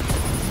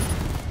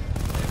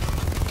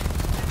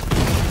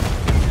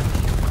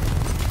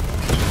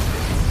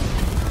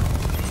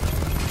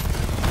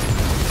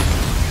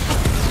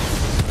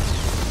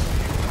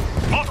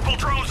 Multiple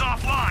drones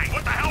offline.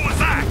 What the hell was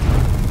that?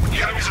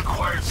 The enemy's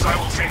acquired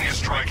simultaneous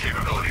strike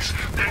capabilities.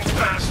 Then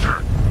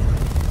faster.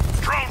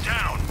 Drone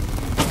down.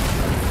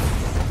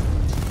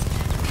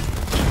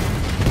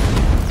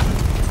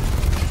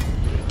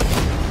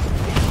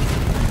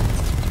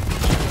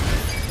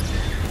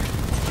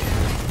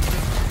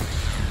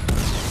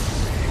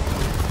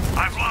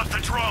 I've lost the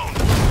drone.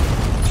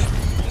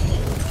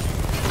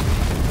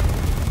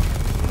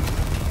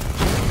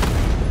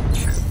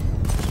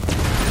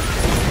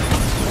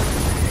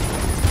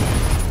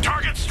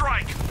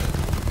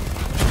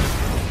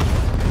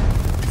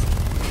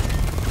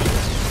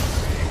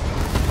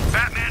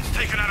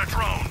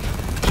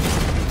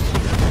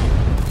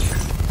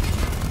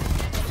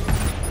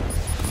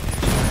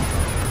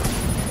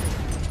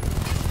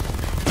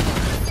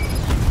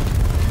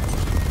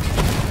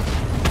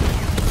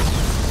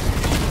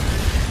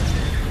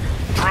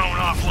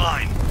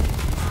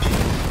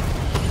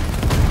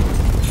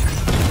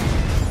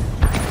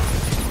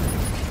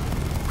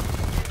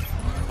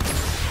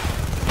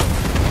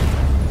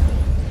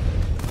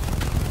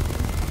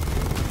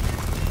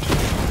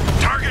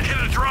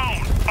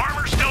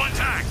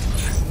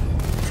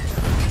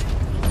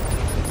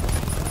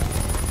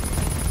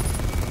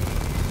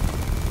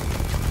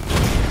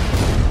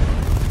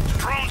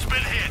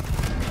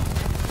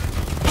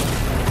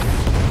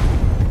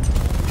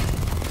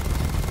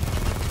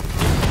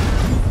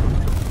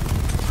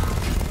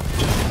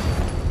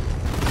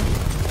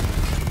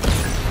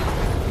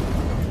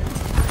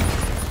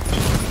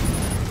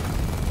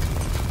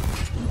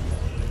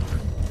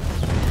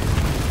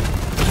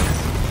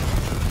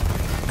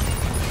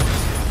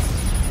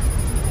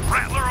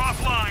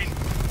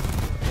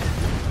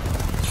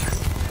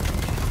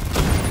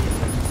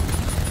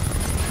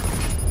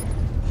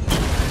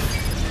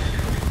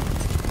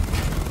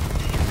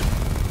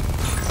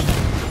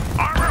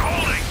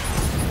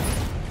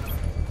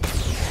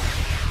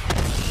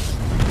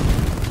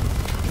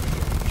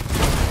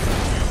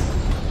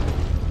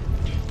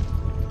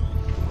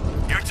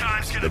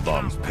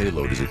 bomb's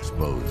payload is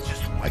exposed,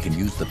 I can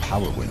use the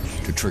power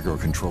winch to trigger a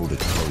controlled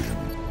explosion.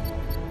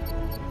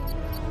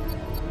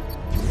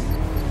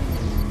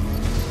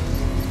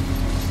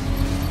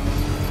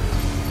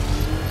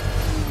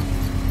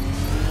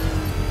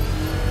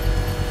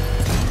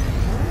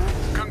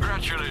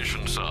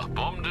 Congratulations, sir.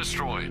 Bomb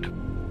destroyed.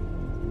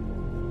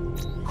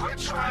 Quit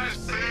trying to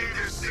save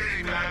this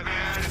city,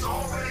 Batman. It's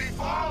already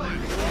fallen.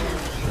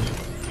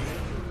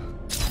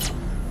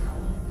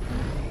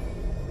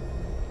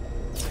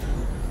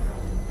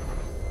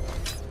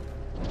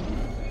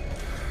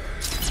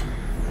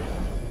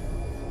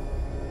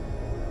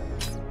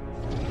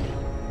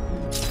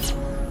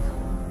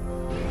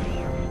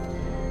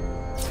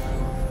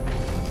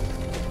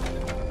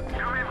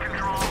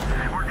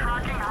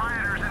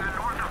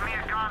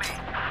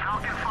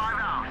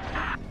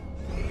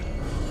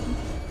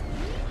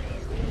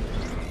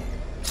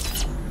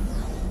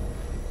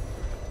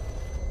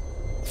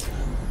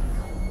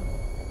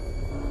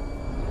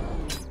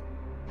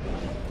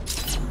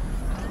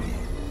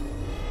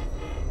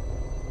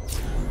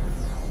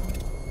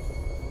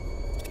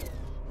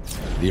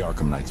 The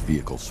Arkham Knight's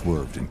vehicle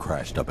swerved and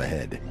crashed up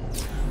ahead.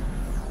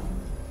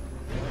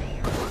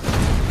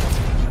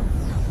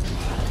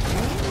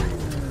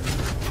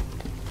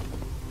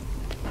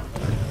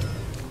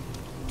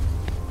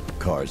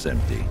 Car's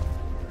empty.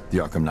 The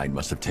Arkham Knight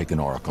must have taken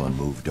Oracle and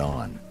moved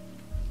on.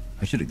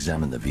 I should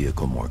examine the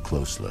vehicle more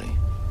closely.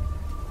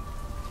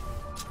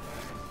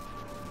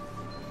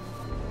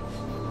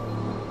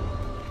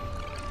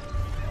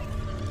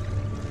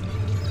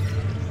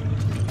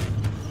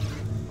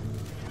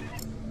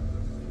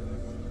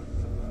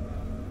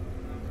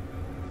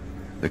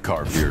 The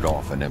car veered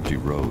off an empty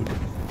road.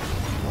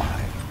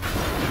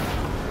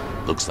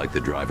 Why? Looks like the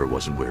driver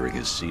wasn't wearing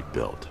his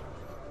seatbelt.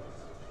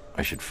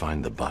 I should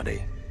find the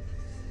body.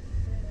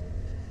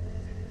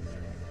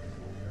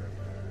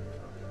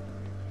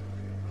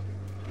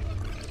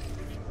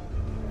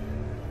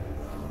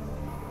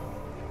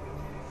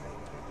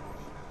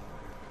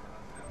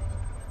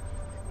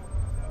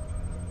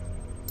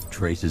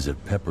 Traces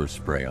of pepper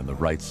spray on the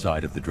right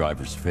side of the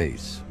driver's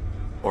face.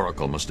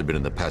 Oracle must have been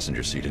in the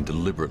passenger seat and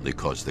deliberately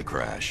caused the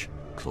crash.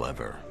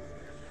 Clever.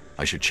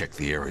 I should check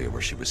the area where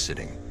she was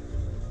sitting.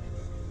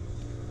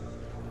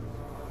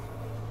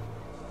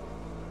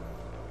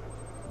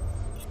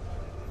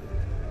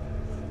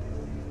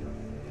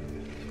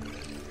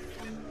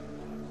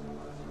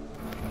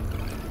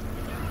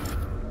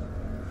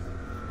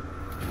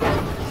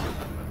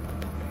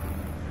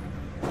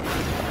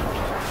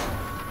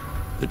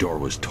 The door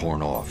was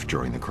torn off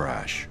during the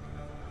crash.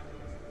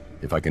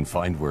 If I can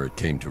find where it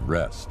came to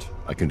rest,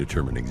 I can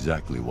determine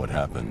exactly what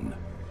happened.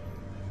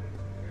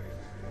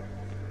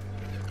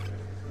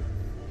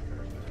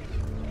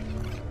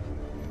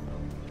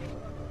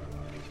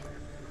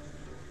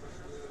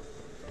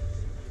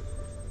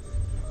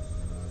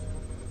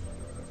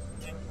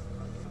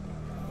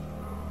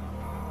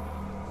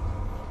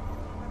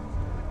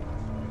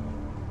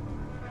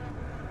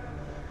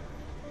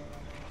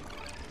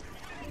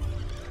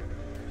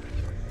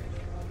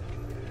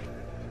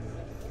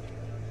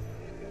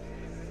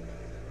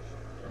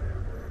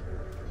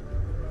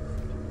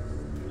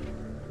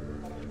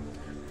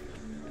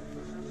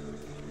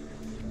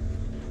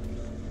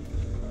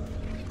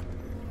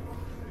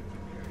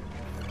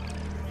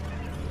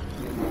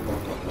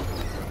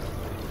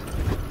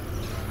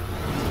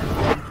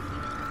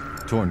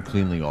 Torn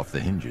cleanly off the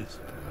hinges.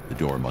 The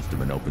door must have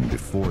been opened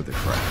before the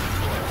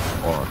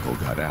crash. Oracle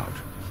got out.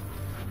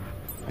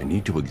 I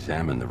need to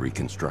examine the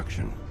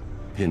reconstruction,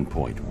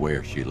 pinpoint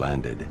where she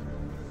landed.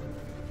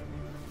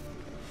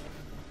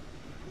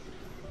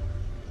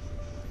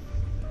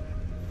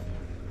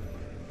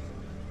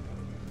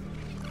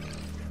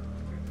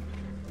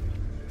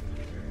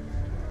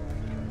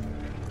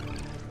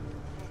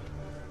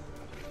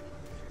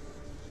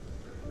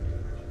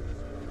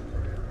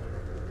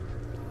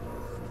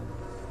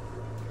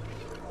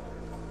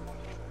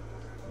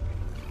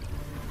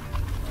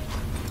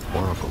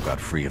 Oracle got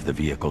free of the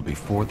vehicle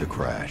before the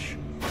crash.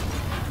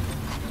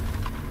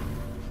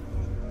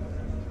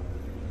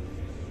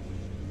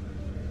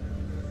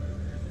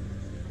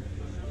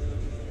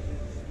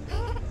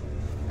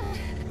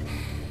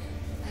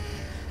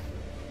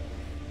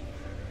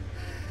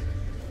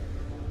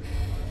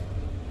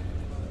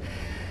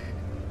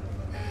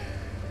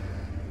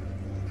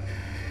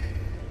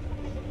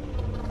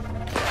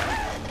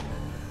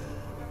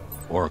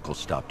 Oracle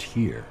stopped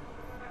here.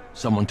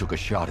 Someone took a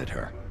shot at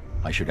her.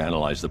 I should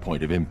analyze the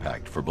point of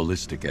impact for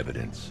ballistic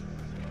evidence.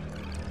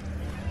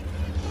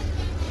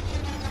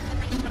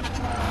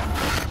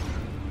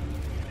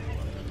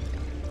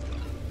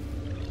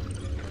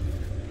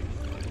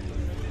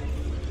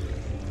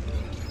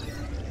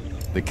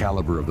 The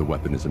caliber of the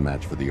weapon is a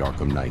match for the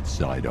Arkham Knight's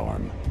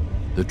sidearm.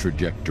 The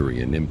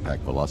trajectory and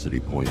impact velocity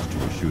points to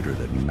a shooter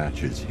that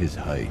matches his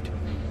height.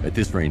 At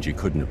this range, he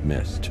couldn't have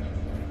missed.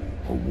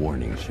 A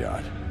warning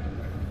shot.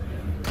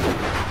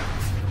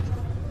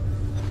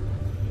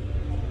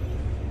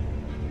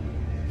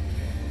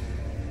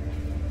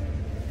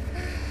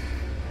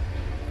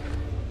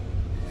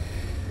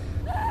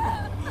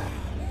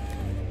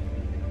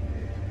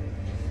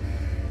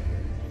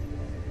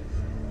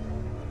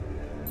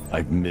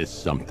 I've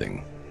missed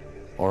something.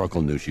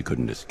 Oracle knew she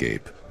couldn't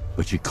escape,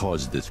 but she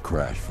caused this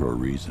crash for a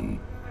reason.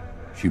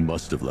 She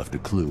must have left a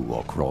clue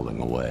while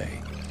crawling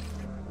away.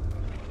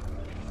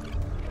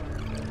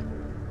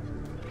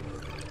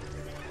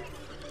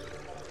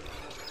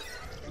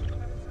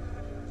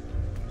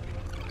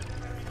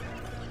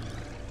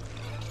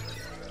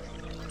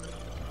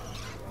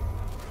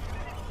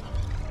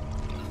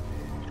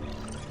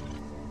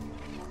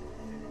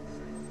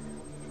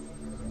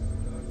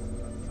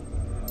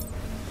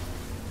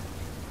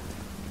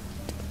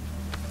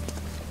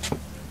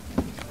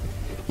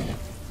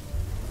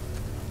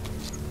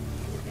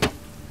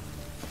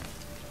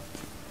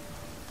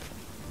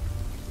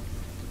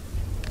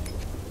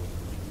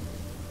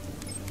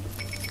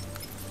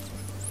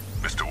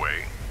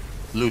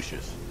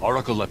 Lucius,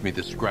 Oracle left me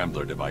the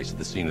scrambler device at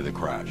the scene of the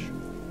crash.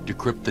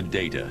 Decrypt the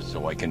data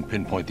so I can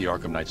pinpoint the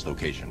Arkham Knight's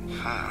location.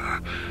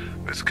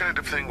 This kind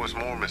of thing was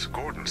more Miss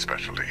Gordon's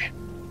specialty.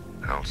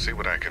 I'll see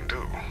what I can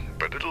do,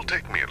 but it'll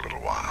take me a little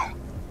while.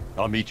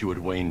 I'll meet you at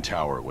Wayne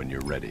Tower when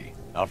you're ready.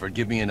 Alfred,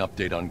 give me an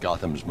update on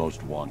Gotham's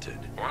Most Wanted.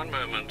 One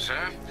moment,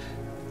 sir.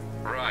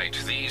 Right,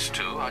 these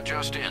two are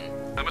just in.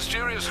 A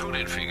mysterious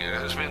hooded figure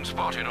has been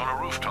spotted on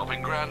a rooftop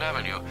in Grand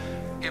Avenue.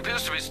 He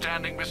appears to be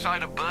standing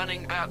beside a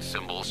burning bat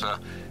symbol, sir.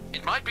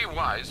 It might be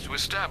wise to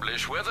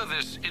establish whether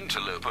this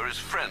interloper is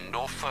friend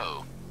or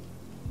foe.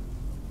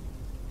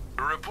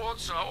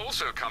 Reports are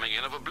also coming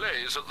in of a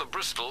blaze at the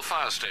Bristol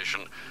fire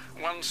station.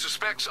 One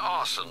suspects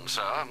arson,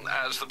 sir,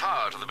 as the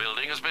power to the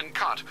building has been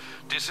cut,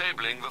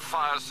 disabling the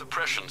fire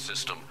suppression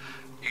system.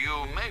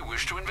 You may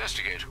wish to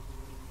investigate.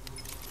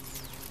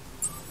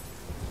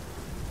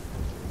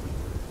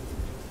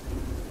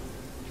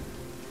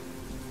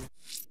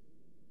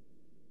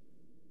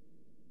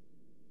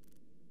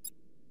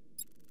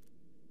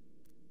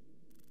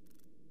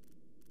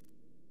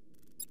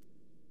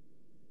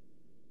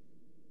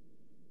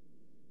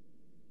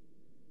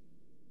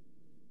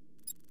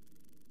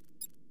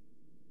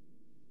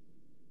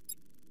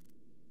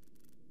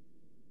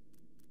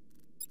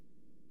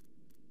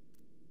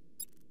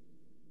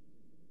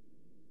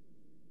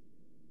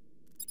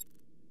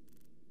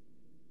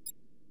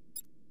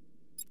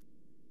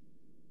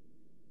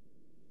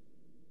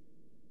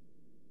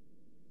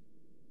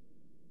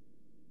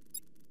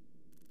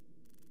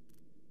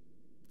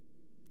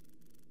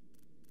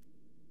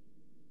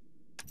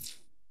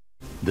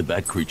 The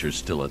bat creature's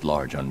still at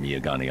large on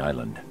Miyagani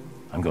Island.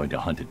 I'm going to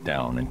hunt it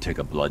down and take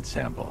a blood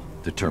sample,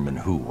 determine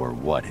who or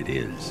what it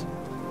is.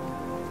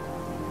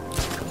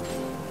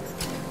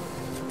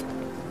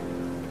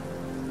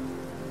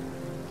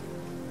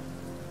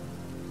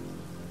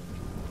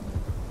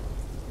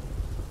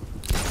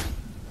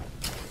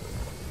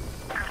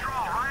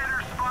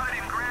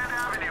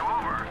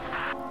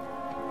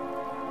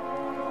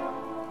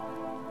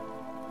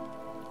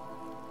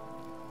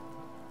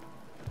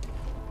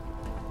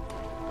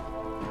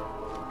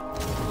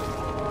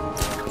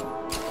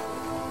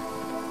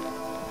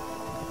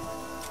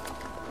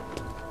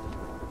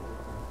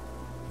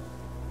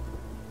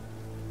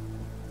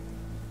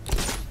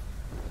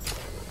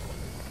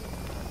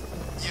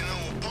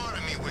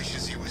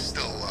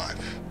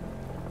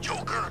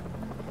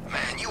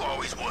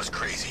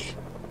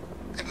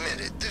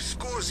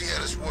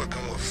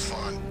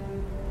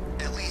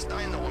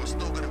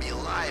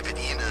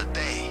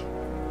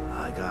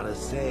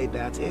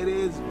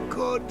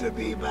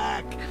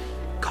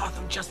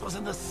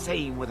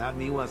 Without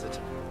me, was it?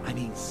 I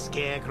mean,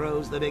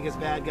 Scarecrow's the biggest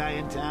bad guy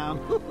in town.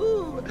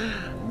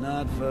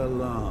 Not for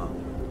long.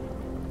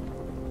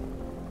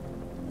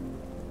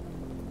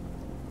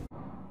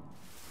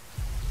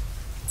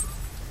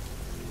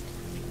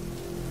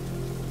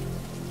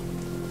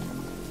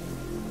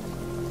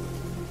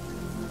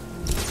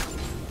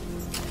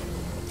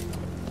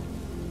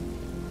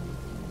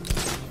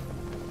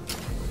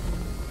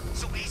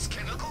 So these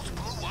chemicals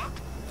blew up,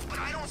 but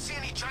I don't see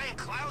any giant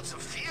clouds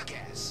of fear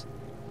gas.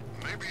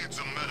 Maybe it's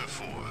a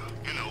metaphor.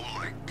 You know,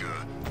 like,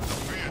 the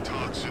fear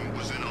toxin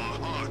was in our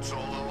hearts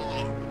all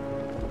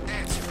along.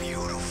 That's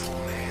beautiful,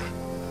 man.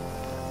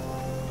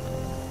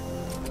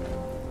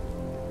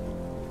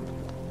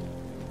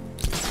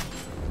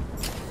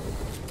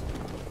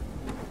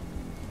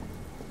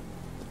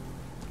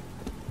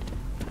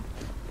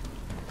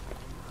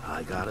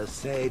 I gotta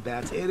say,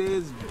 Bats, it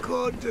is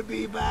good to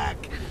be back.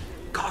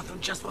 Gotham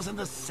just wasn't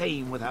the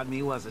same without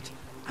me, was it?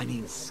 I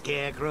mean,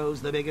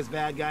 Scarecrow's the biggest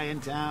bad guy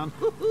in town.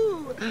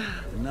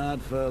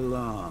 Not for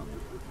long.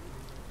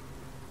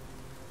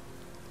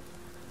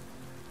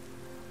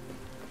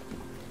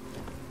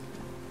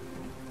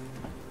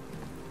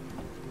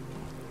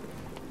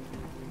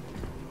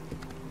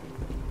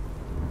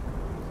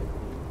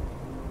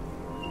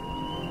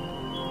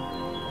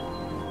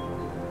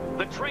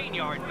 The train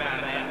yard,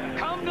 Batman.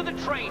 Come to the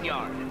train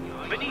yard.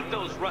 Beneath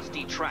those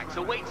rusty tracks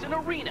awaits an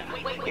arena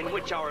in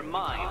which our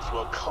minds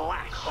will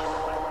clash.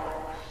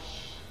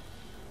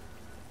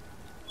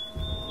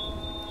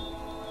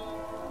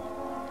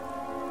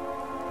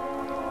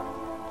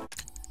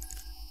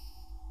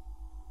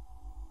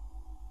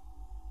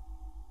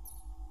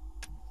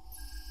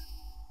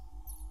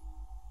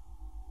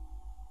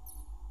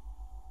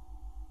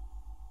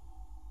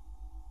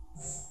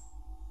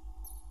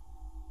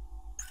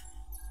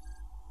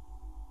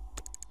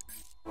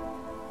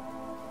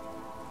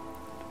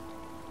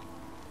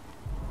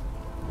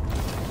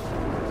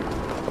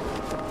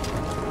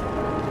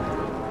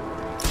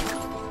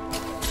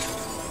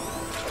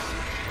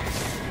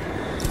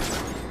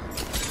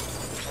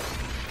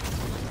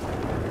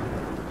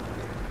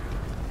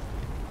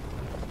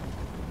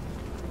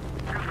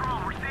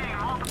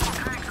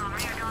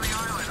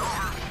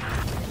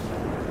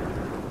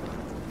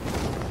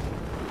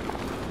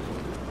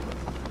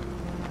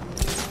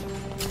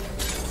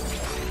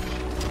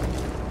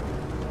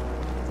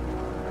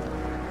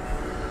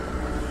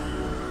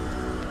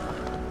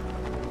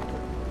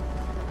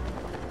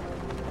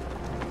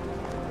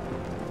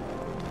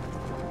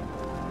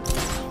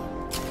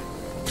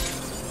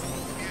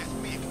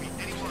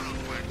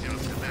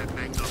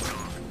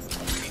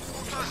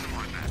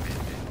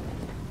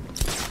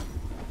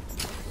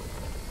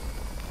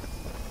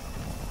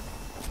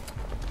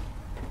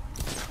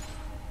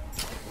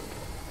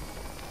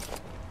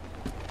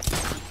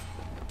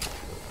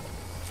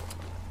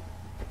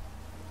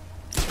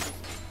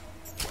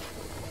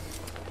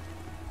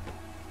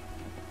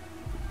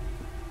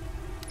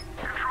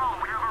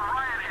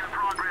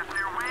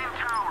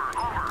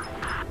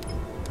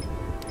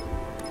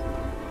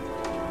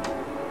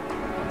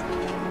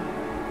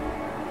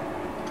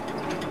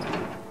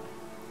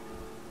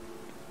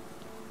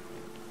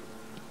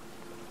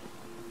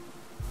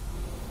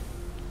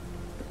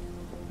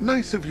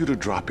 Nice of you to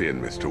drop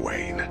in, Mr.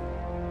 Wayne.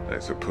 I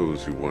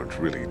suppose you weren't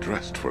really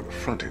dressed for the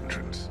front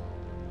entrance.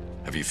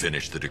 Have you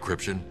finished the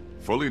decryption?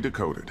 Fully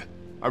decoded.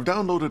 I've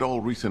downloaded all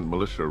recent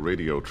militia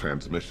radio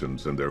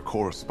transmissions and their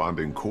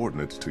corresponding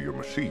coordinates to your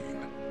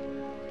machine.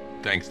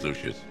 Thanks,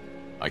 Lucius.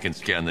 I can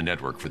scan the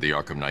network for the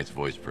Arkham Knight's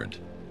voice print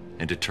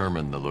and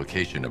determine the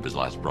location of his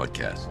last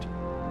broadcast.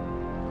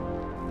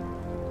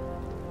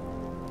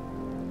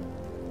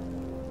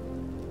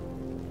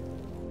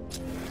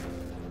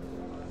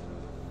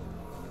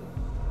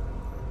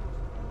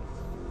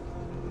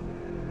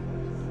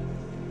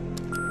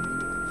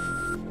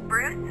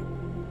 Bruce?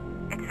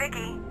 It's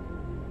Vicky.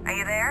 Are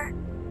you there?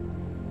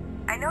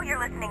 I know you're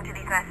listening to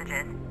these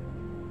messages.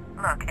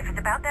 Look, if it's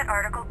about that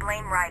article,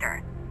 blame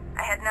Ryder.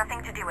 I had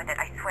nothing to do with it,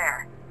 I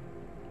swear.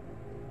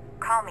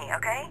 Call me,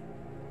 okay?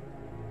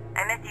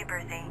 I miss you,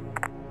 Brucey.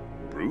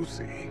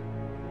 Brucey?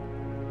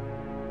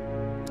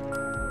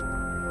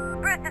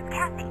 Bruce, it's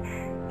Cassie.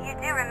 You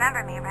do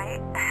remember me, right?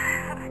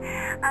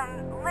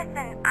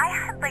 Listen, I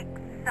had,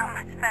 so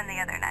much fun the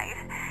other night.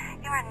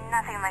 You were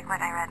nothing like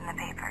what I read in the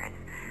papers.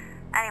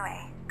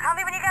 Anyway, call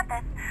me when you get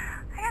this.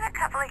 I got a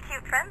couple of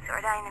cute friends who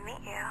are dying to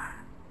meet you.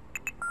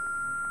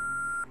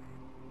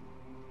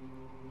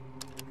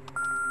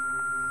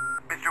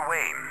 Mr.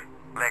 Wayne,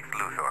 Lex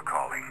Luthor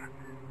calling.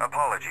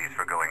 Apologies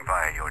for going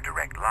via your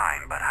direct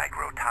line, but I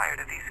grow tired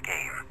of these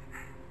games.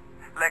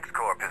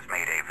 LexCorp has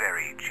made a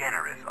very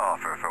generous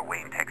offer for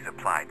Wayne Tech's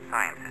Applied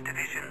Sciences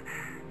division,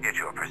 yet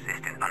your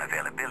persistent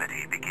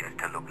unavailability begins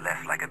to look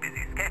less like a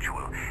busy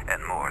schedule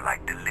and more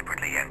like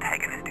deliberately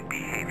antagonistic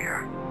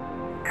behavior.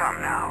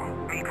 Come now,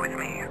 meet with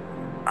me.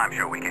 I'm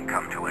sure we can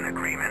come to an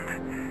agreement.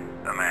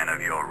 A man of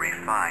your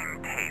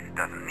refined taste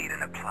doesn't need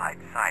an Applied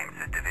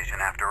Sciences division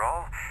after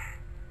all.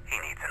 He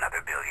needs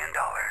another $1 billion.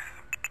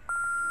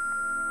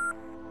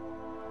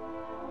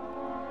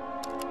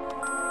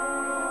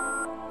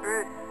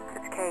 Bruce,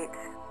 it's Kate.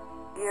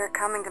 You're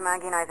coming to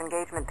Maggie and I's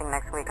engagement thing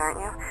next week, aren't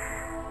you?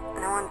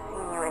 No one's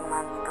seen you in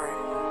months,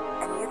 Bruce.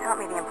 And you taught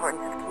me the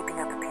importance of keeping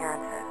up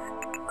appearances.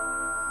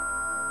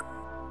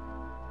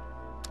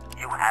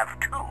 You have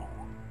two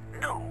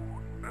new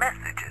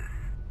messages.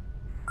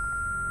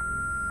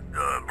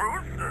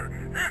 Bruce,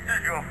 this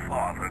is your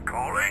father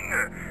calling.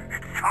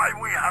 It's time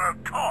we had a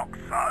talk,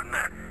 son.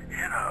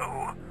 You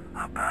know,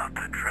 about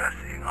the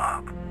dressing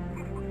up.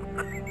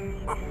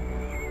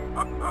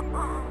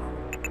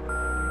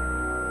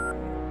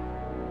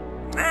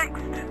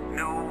 Next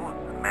new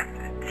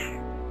message.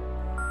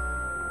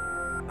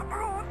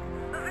 Bruce,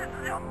 this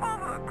is your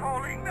mother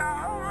calling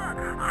now.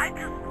 I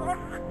just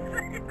want to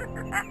say...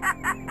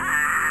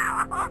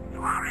 Oh,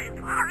 sorry.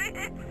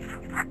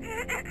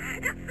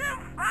 It's so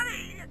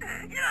funny,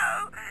 you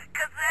know,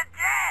 'cause they're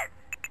dead.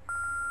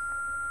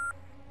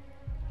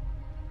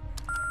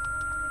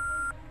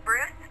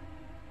 Bruce?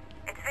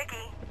 It's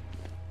Vicky.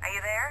 Are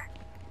you there?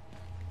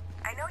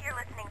 I know you're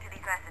listening to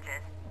these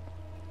messages.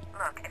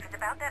 Look, if it's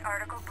about that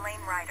article,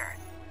 blame Ryder.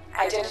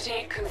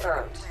 Identity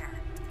confirmed.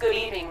 Good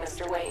evening,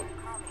 Mr. Wayne.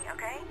 Call me,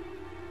 okay?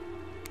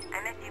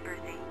 I miss you,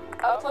 Brucey.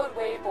 Upload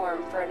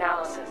waveform for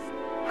analysis.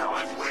 Now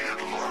I've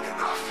waited long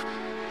enough.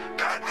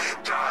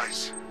 Batman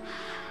dies.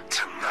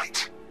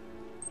 Tonight.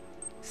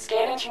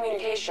 Scanning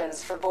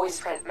communications for voice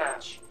print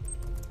match.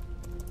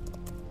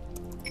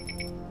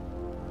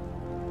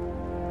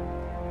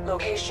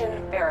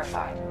 Location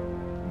verified.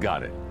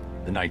 Got it.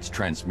 The Knight's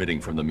transmitting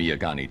from the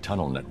Miyagani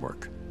tunnel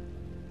network.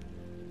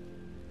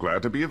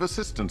 Glad to be of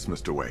assistance,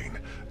 Mr. Wayne.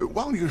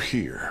 While you're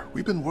here,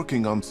 we've been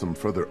working on some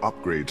further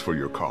upgrades for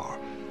your car.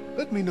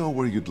 Let me know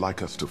where you'd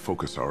like us to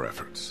focus our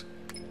efforts.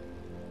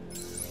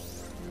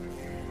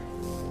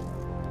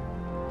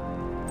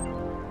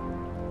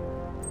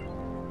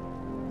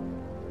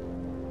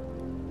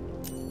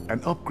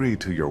 An upgrade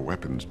to your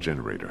weapons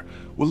generator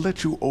will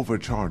let you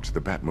overcharge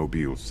the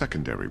Batmobile's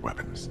secondary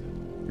weapons.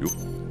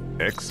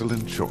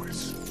 Excellent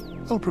choice.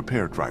 I'll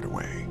prepare it right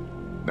away.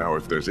 Now,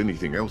 if there's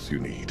anything else you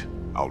need,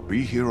 I'll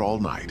be here all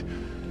night.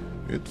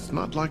 It's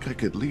not like I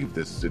could leave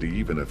this city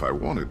even if I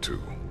wanted to.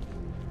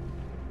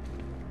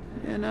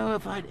 You know,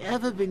 if I'd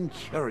ever been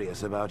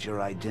curious about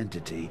your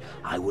identity,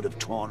 I would have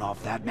torn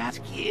off that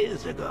mask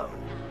years ago.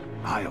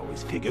 I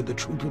always figured the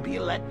truth would be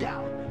a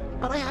letdown.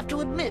 But I have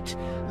to admit,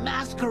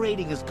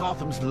 masquerading as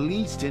Gotham's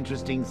least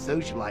interesting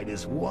socialite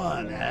is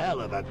one hell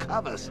of a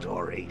cover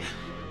story.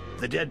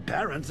 The dead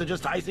parents are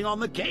just icing on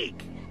the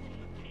cake.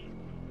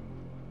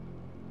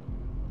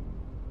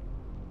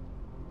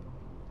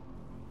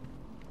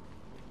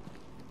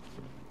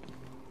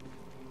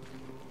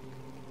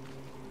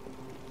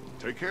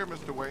 Take care,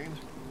 Mr. Wayne.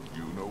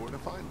 You know where to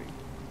find me.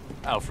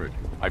 Alfred,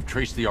 I've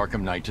traced the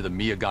Arkham Knight to the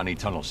Miyagani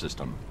tunnel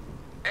system.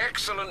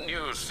 Excellent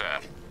news, sir.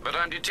 But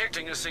I'm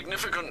detecting a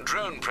significant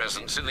drone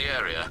presence in the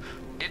area.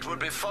 It would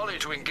be folly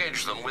to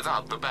engage them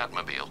without the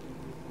Batmobile.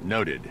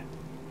 Noted.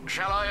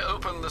 Shall I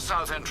open the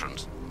south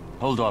entrance?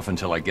 Hold off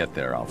until I get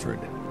there, Alfred.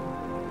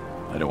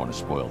 I don't want to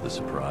spoil the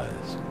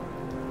surprise.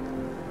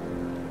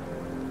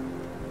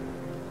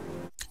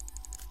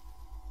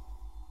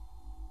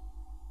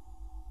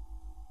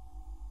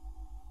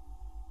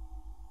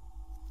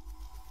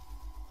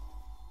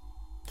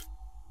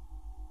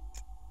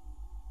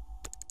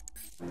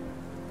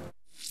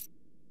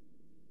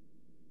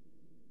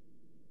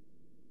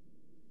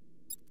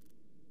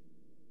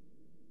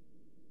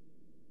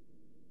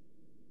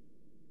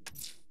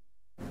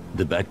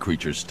 The bat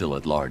creature's still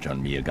at large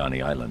on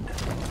Miyagani Island.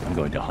 I'm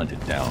going to hunt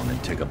it down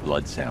and take a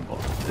blood sample,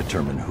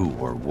 determine who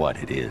or what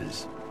it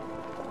is.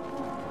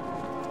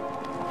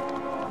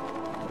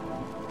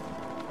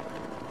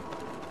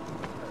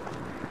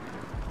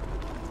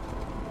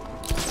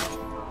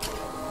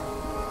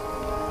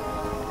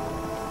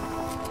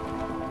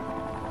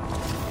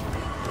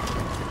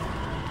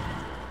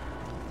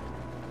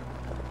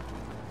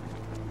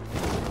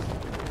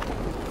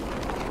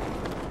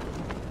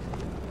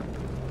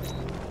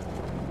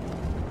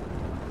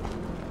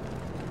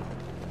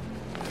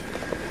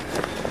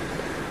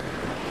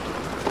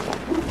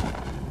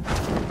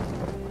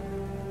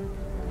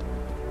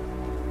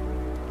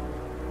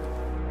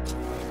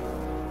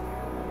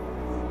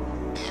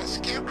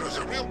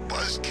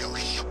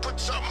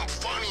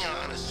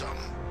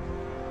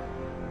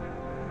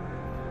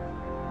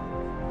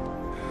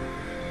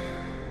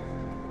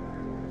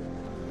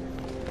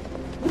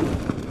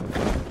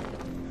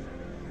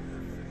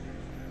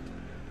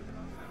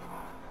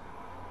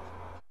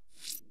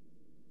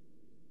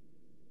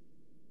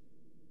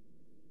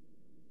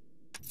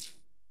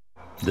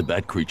 The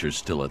bat creature's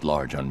still at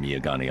large on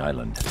Miyagani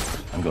Island.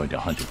 I'm going to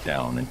hunt it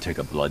down and take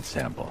a blood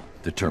sample,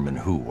 determine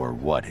who or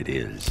what it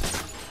is.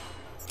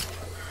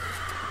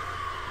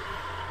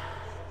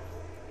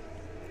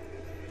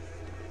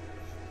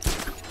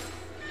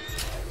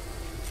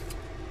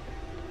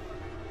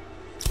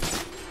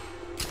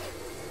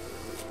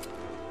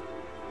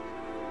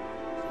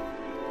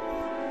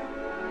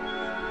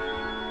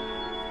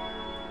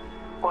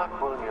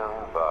 What will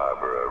young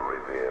Barbara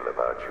reveal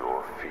about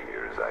your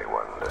fears, I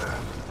wonder?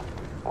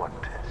 What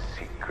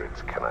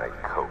secrets can I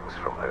coax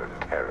from her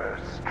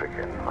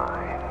terror-stricken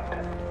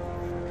mind?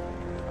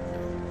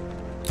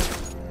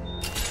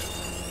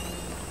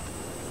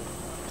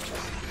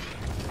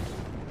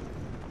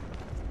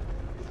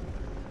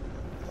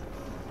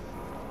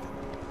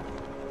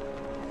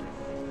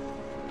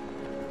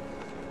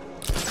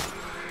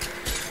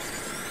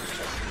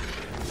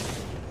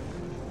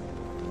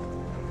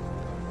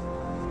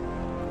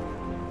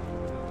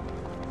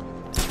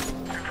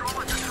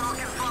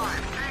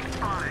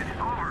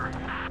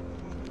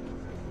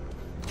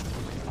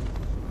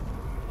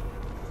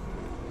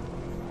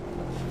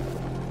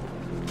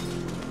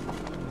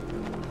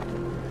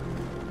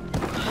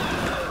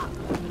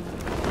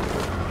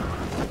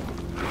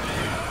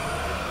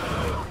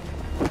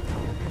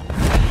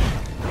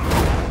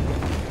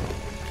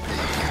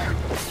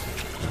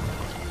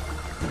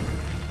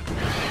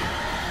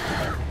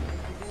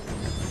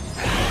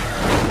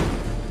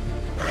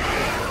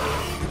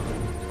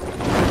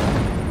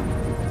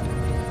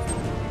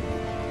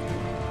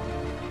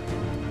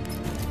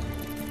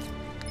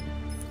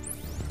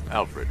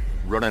 Alfred,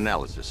 run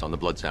analysis on the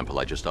blood sample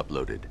I just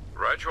uploaded.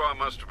 Right you are,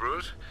 Master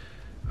Bruce.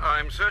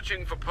 I'm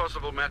searching for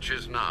possible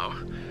matches now.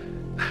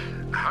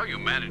 How you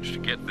managed to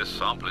get this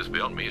sample is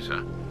beyond me,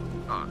 sir.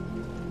 Ah,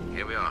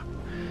 here we are.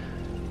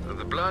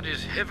 The blood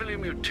is heavily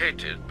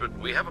mutated, but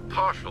we have a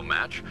partial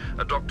match,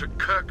 a Dr.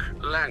 Kirk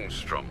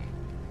Langstrom.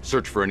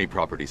 Search for any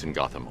properties in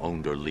Gotham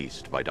owned or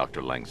leased by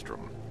Dr.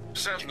 Langstrom.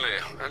 Certainly.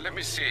 Let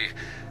me see.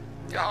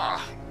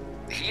 Ah,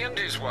 he and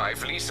his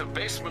wife lease a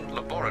basement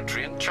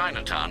laboratory in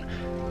Chinatown.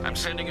 I'm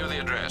sending you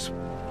the address.